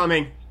 Jacob, we're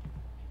coming.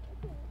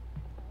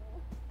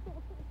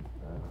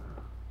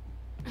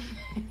 Is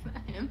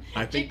that him?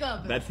 I think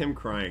Jacob! that's him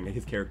crying,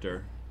 his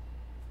character.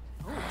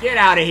 Get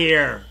out of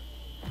here!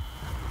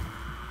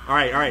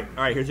 Alright,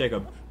 here's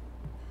Jacob.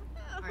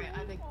 Alright, I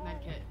have a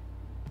med kit.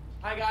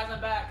 Hi guys, I'm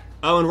back.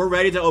 Oh, and we're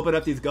ready to open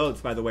up these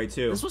goats, by the way,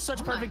 too. This was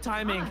such perfect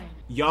timing. God.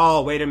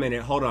 Y'all, wait a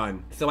minute, hold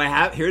on. So we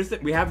have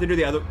to do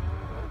the other...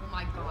 Oh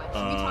my god.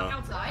 Should we talk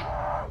outside?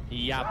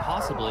 Yeah,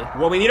 possibly.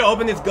 Well, we need to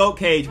open this goat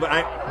cage, but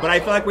I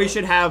feel like we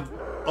should have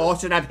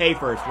hay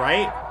first,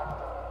 right?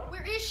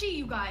 Where is she,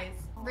 you guys?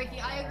 Ricky,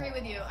 I agree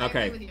with you. I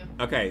Okay. agree with you.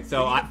 Okay,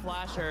 so We I... need to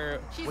flash her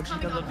She's when she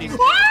coming comes up up these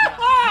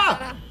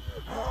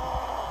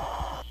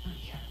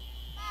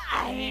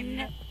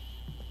here.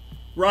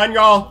 Run,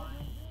 y'all!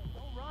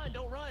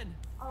 Don't run.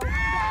 God,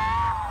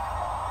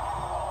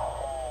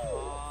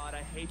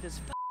 I hate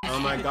this. Oh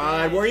my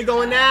god, where are you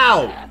going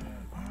now?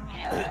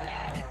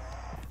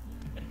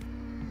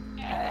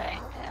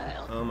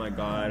 Oh my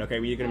god, okay,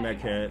 we need to get a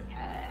med kit.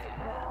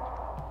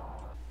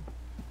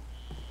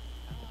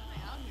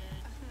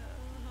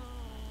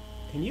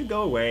 Can you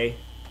go away?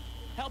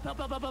 Help.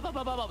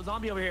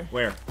 Zombie over here.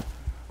 Where?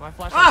 My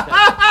flashlight. Watch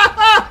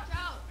out!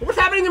 What's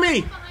happening to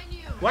me? Behind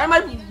you. Why am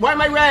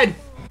I red?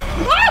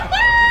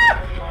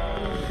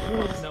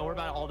 No, we're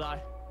about to all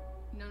die.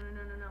 No.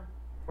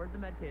 Where's the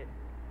med kit?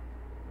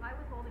 I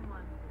was holding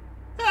one.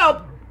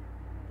 Help!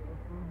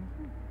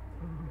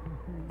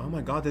 Oh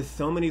my god, there's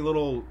so many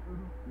little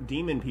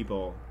demon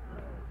people.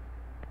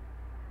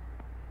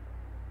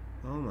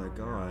 Oh my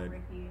god.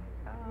 Ricky.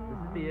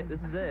 This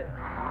is it.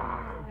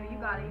 No, you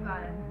got it.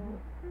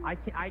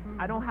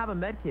 I don't have a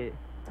med kit.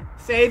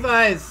 Save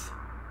us!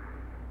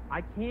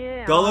 I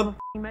can't. Go I don't look-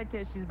 have a med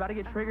kit. She's about to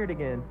get triggered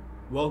again.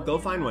 Well, go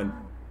find one.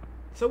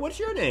 So what's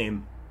your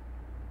name?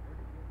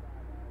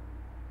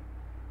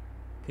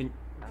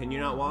 Can you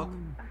not walk?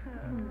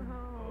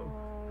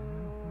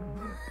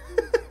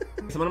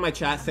 Someone in my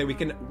chat said we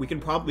can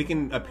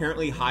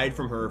apparently hide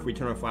from her if we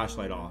turn our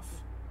flashlight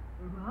off.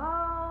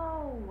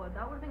 Oh,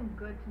 that would have been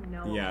good to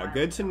know. Yeah,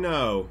 good to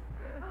know.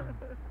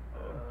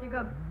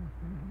 Jacob.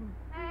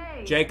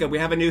 Hey. Jacob, we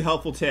have a new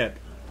helpful tip.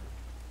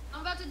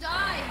 I'm about to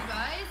die, you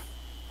guys.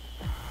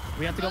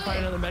 We have to go find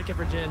another med kit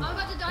for Jenn. I'm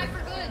about to die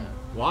for good.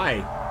 Why? I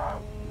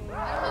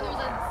don't know,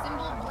 there's a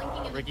symbol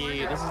blinking in in the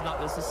Ricky, corner.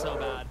 this is so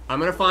bad. I'm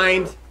gonna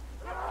find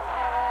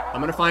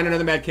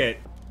another med kit.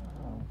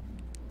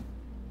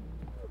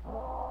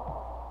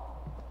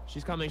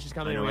 She's coming.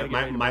 I know, We gotta get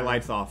ready to my burn.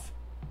 light's off.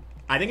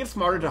 I think it's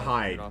smarter to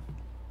hide.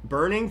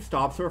 Burning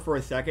stops her for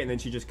a second, and then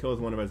she just kills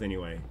one of us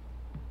anyway.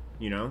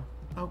 You know?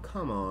 Oh,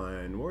 come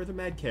on. Where are the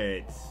med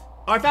kits?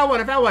 Oh, I found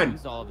one!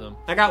 Used all of them.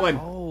 I got one.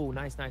 Oh,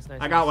 nice.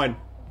 I got one.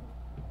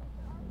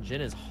 Jen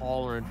is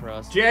hollering for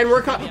us. Jen,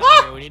 we're coming.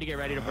 Ah! We need to get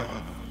ready to burn.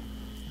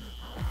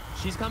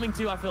 She's coming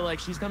too, I feel like.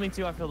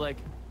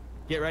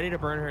 Get ready to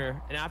burn her.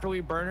 And after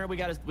we burn her, we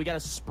gotta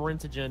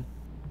sprint to Jen.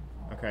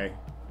 Okay.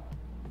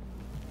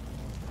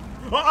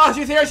 Oh,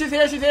 she's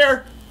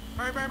here!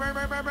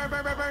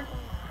 Burn.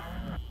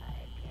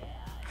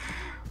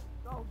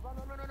 No.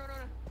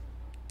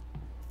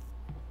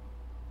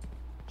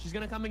 She's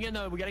gonna come again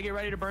though. We gotta get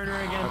ready to burn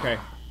her again. Okay.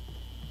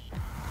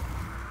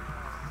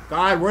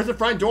 God, where's the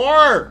front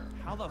door?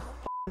 How the f?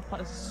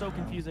 This is so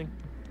confusing.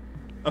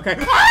 Okay.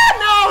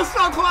 Ah, no!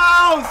 So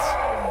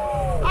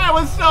close! I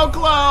was so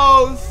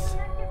close!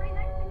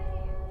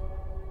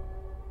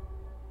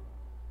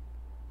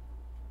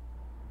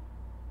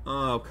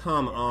 Oh,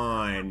 come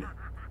on.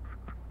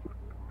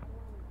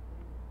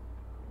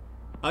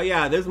 Oh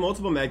yeah, there's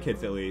multiple med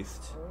kits at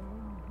least.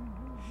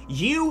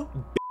 You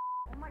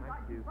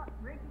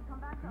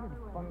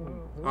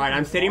Alright,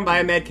 I'm sitting by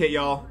a med kit,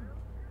 y'all.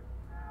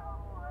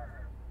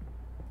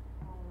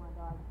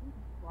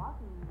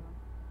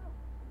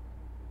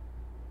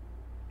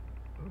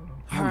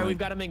 Alright, we've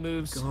gotta make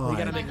moves. God. We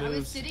gotta make Like, I was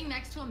moves. sitting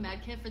next to a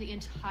med kit for the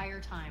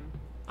entire time.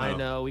 I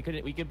know. We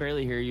could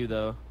barely hear you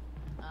though.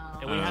 Oh.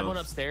 And we had Oh. one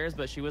upstairs,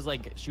 but she was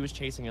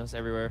chasing us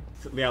everywhere.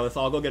 So, yeah, let's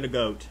all go get a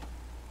goat.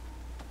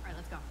 Alright,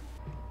 let's go.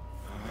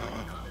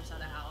 On the other side of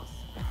the house.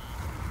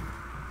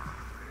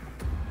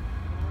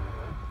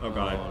 Oh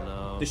god. Oh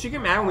no. Does she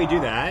get mad when we do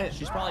that?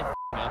 She's probably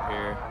f***ing up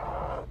here.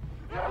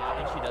 Yeah, I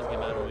think she does get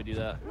mad when we do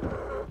that.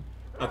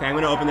 Okay, I'm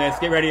gonna open this.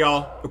 Get ready,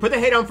 y'all. We'll put the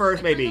hay down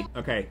first, maybe.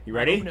 Okay, you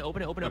ready? Open it.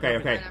 Okay, open it. okay.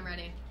 Alright, I'm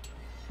ready.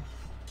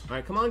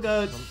 Alright, come on,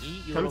 goats. Come eat,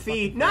 you Come little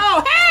feed. fucking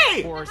No, hey!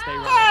 Of course they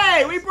run.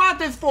 Hey, we brought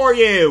this for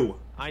you!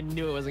 I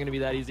knew it wasn't gonna be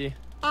that easy.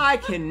 I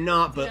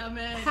cannot, but Damn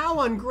it. how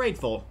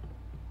ungrateful.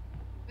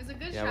 It was a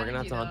good Yeah, we're gonna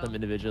have to hunt them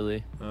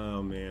individually.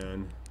 Oh,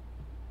 man.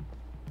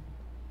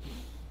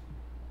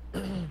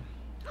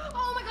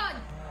 Oh my god!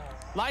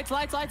 Lights!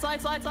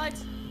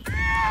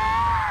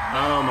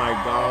 Oh my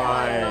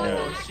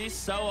god. She's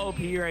so OP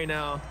right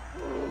now.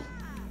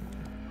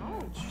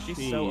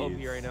 She's so OP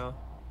right now.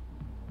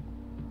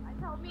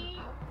 Help me!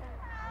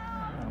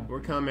 We're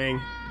coming.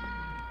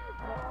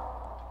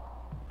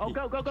 Oh,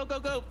 go! I don't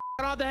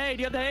have the hay. Do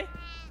you have the hay?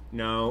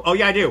 No. Oh,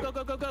 yeah, I do.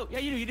 Go! Yeah,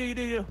 you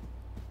do.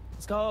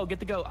 Let's go. Get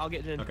the goat. I'll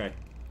get Jen. Okay.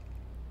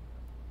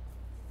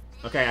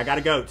 Okay, I got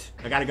a goat.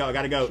 I got a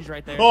goat. She's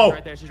right there. Oh!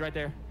 She's right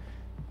there.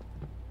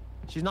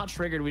 She's not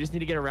triggered. We just need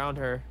to get around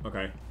her.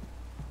 Okay.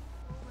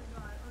 Oh my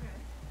god,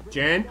 okay.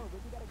 Jen?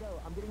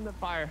 I'm getting the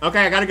fire.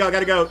 Okay, I gotta go.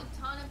 There's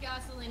a ton of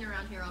gasoline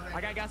around here already. I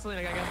got gasoline.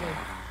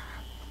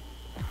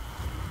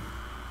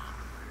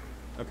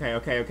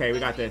 Okay, we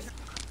got this. She's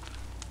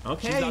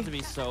Okay. about to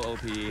be so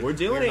OP. We're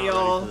doing it, not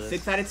y'all. ready for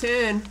this. 6 out of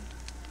 10.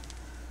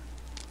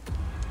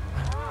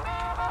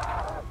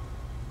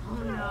 Oh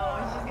no,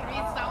 she's gonna be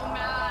so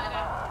mad.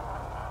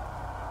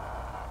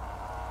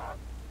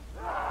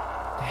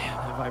 Damn,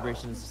 that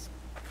vibration is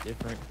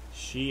different.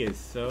 She is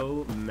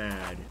so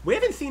mad. We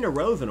haven't seen a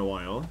rose in a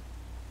while.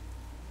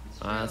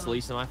 That's the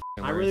least of my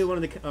f***ing I worries. really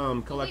wanted to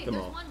collect Wait, them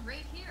there's all. one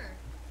right here.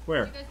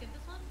 Where? Did you guys get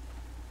this one?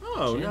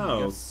 Oh, Jen, You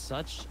no. have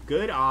such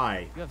Good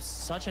eye.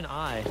 an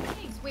eye.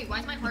 Thanks. Wait, why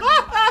is my heart?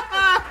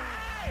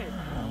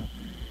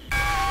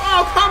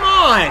 Oh, come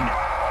on!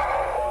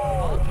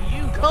 Oh,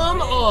 you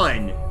Come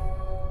on!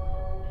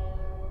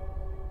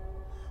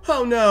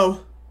 Oh,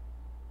 no.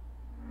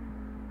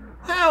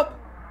 Help!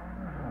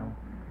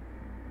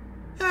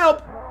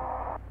 Help!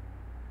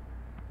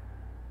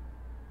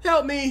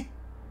 Help me!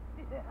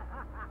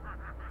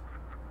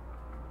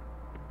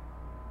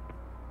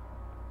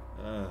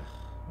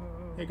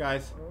 Hey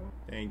guys,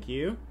 thank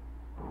you.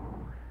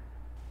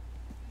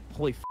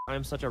 Holy f!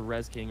 I'm such a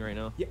res king right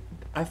now. Yeah,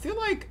 I feel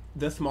like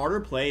the smarter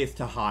play is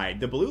to hide.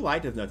 The blue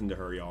light does nothing to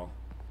her, y'all.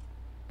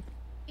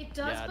 It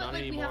does, Yeah, but not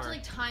like we have to anymore.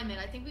 like time it.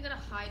 I think we gotta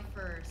hide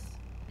first.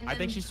 And I then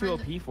think she's too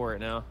turn OP for it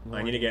now.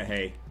 I need to get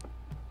hay.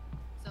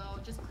 So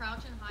just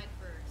crouch and hide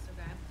first,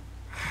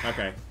 okay?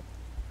 Okay. And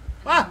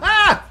Ah, then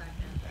ah!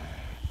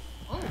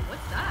 Oh,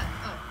 what's that?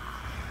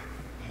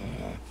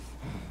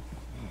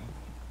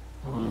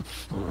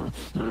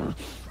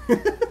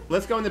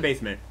 Let's go in the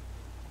basement.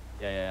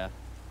 Yeah.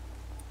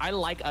 I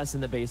like us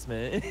in the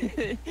basement.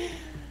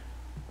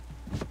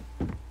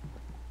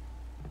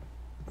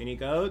 Any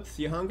goats?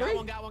 You hungry?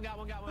 got one.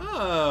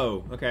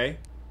 Oh, okay.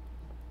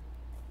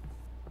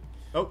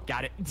 Oh,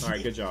 Got it.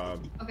 alright, good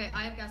job. Oh. Okay,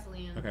 I have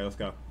gasoline. Okay, let's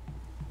go.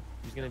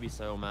 She's gonna be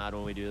so mad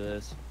when we do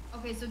this.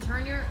 Okay, so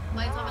turn your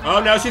lights off. And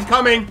Oh no, she's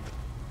coming!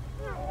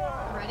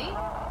 Ready?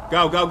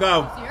 Go, go,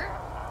 go! Here?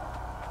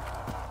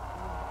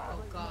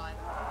 Oh god.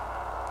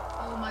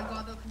 Oh my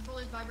god, the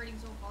controller's vibrating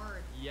so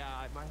hard. Yeah,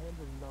 My hands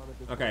are not at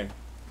this Okay.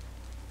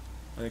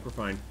 I think we're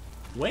fine.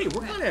 Wait,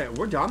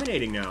 we're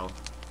dominating now.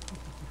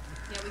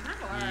 Yeah, we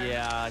kind of are.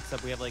 Yeah,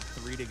 except we have like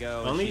 3 to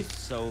go. Only- And she's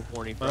so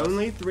horny for us.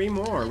 Only 3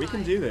 more. We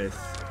can do this.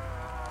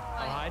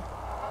 I'll hide.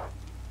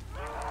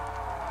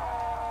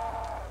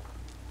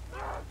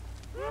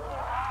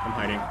 I'm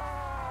hiding.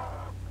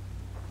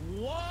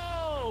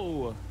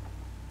 Whoa!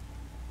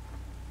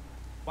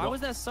 Why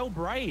was that so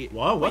bright?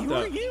 Whoa, what Wait, the-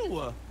 who are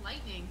you?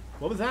 Lightning.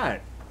 What was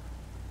that?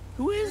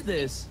 Who is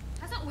this?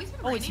 Has it always been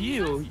Oh, raining? it's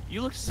you. guys?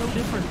 You look so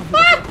different from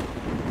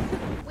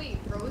the Wait,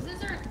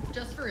 roses are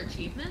just for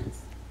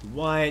achievements?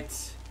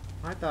 What?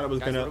 I thought it was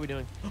Guys, gonna. what are we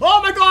doing?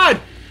 Oh my god!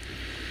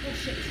 Oh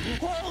shit.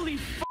 Holy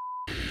f***!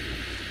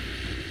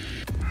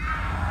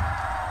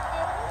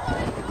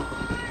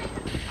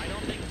 I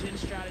don't think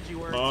Jen's strategy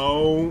works.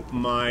 Oh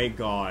my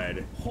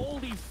god.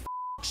 Holy f***,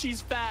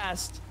 she's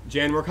fast.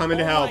 Jen, we're coming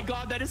to Oh help. my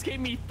god, that just gave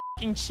me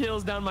f***ing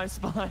chills down my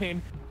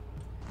spine.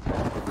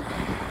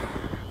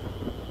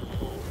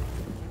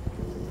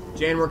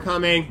 Jen, we're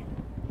coming.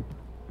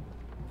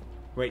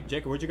 Wait,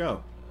 Jacob, where'd you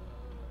go?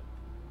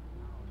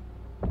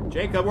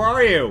 Jacob, where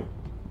are you?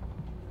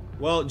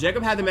 Well,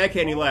 Jacob had the med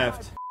kit and he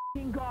left.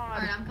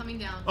 Alright, I'm coming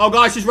down. Oh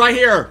gosh, she's right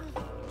here!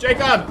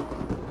 Jacob!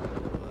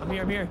 I'm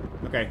here.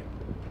 Okay.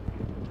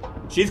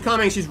 She's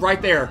coming, she's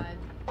right there.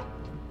 God.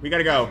 We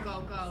gotta go.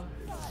 Go, go.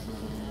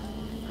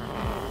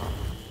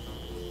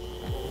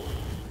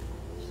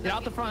 Get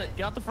out the front,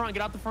 get out the front,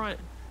 get out the front.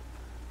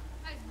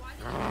 Guys, why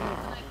did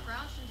I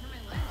crouch and turn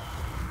my legs?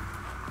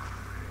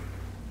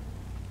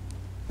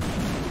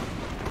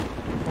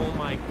 Oh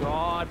my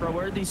god, bro,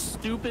 where are these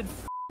stupid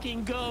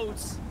f***ing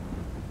goats?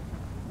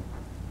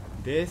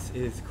 This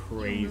is You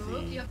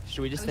crazy. yep.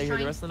 Should we just I stay was here the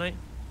trying- rest of the night?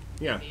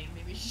 Yeah.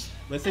 Maybe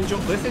Let's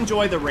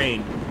enjoy the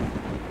rain.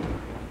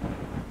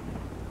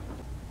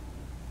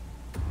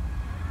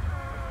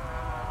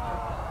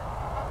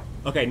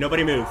 Okay,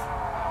 nobody move.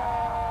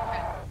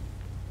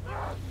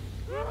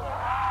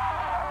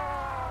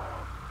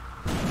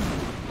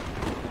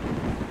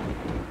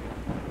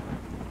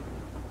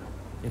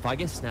 If I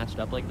get snatched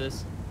up like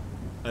this,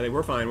 I think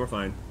we're fine, we're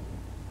fine.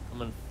 I'm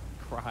gonna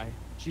cry.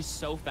 She's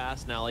so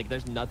fast now, like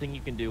there's nothing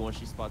you can do once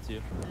she spots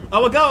you.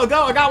 Oh, a go,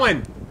 I got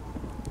one!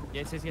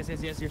 Yes,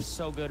 you're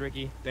so good,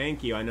 Ricky.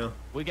 Thank you, I know.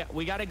 We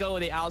gotta go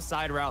the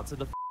outside route to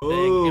the thing.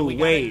 Ooh, And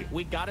wait.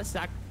 We gotta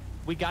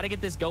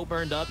get this goat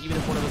burned up, even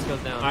if one of us goes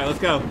down. Alright, let's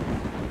go.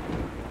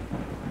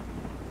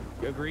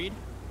 You agreed?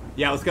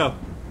 Yeah, let's go.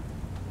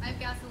 I have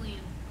gasoline.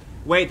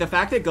 Wait, the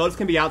fact that goats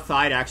can be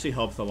outside actually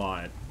helps a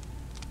lot.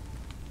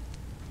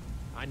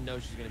 I know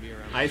she's gonna be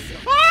around.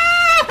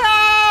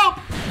 Ah, help!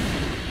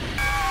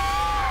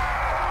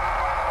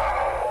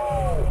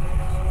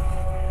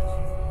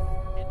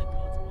 And the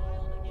goat's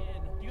wild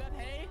again. Do you have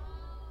hay?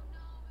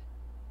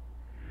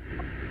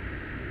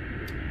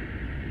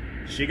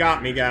 She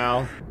got me,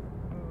 gal.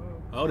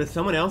 Oh, did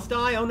someone else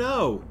die? Oh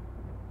no.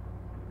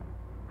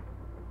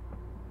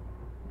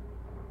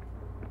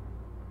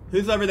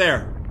 Who's over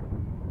there?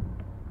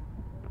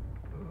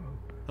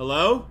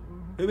 Hello?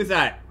 Who was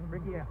that?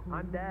 Ricky,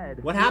 I'm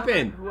dead. What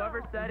happened?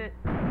 Whoever said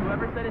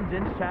in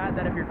Jen's chat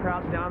that if you're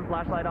crouched down,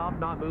 flashlight off,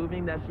 not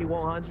moving, that she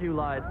won't hunt you,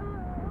 lied.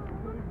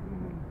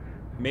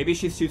 Maybe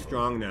she's too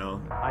strong now.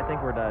 I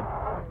think we're dead.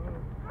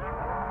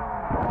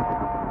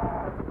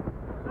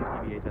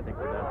 TBH, I think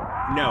we're dead.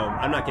 No,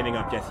 I'm not giving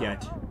up just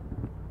yet.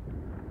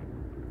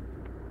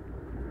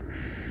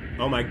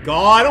 Oh my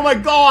god! Oh my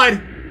god!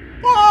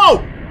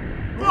 Oh!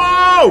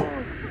 Oh!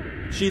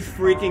 She's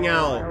freaking I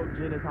out. hope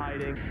Jen is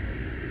hiding.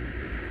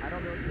 I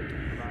don't know if Jen is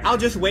hiding. I'll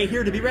just wait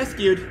here to be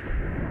rescued.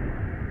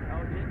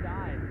 Oh, Jen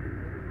died.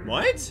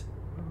 What?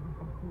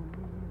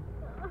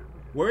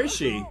 Where is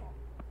she?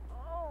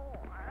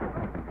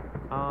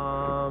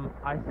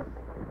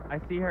 I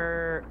see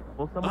her.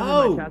 Well, someone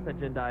Oh. in my chat said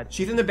Jen died.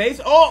 She's in the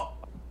base? Oh!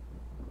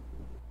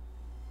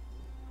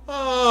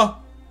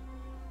 Oh!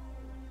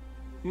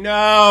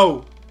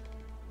 No!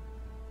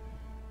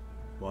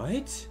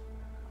 What?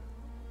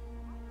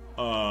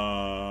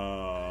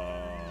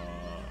 Ah!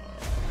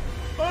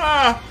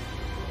 Ah!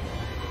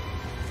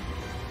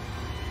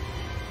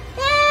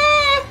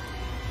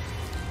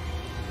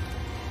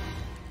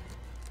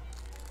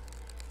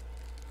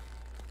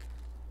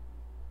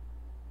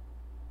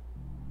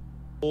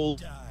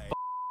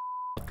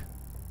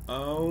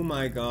 Oh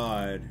my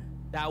god.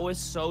 That was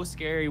so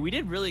scary. We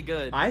did really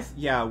good.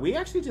 Yeah, we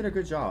actually did a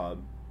good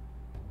job.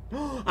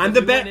 I'm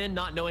the We went best. in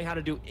not knowing how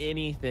to do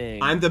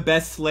anything. I'm the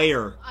best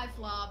slayer. I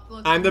flopped.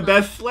 Look, I'm the look.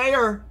 best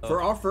slayer.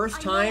 For our I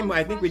first know, time, I'm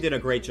I think we did a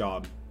great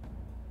job.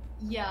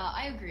 Yeah,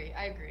 I agree.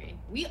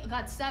 We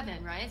got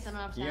 7, right? 7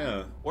 out of 10.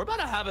 Yeah. We're about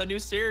to have a new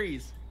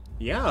series.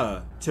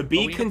 Yeah. To But be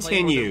we need to play more than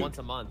continued. once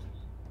a month.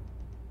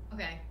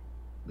 Okay.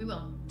 We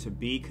will. To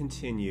be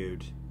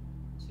continued.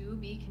 To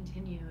be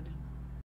continued.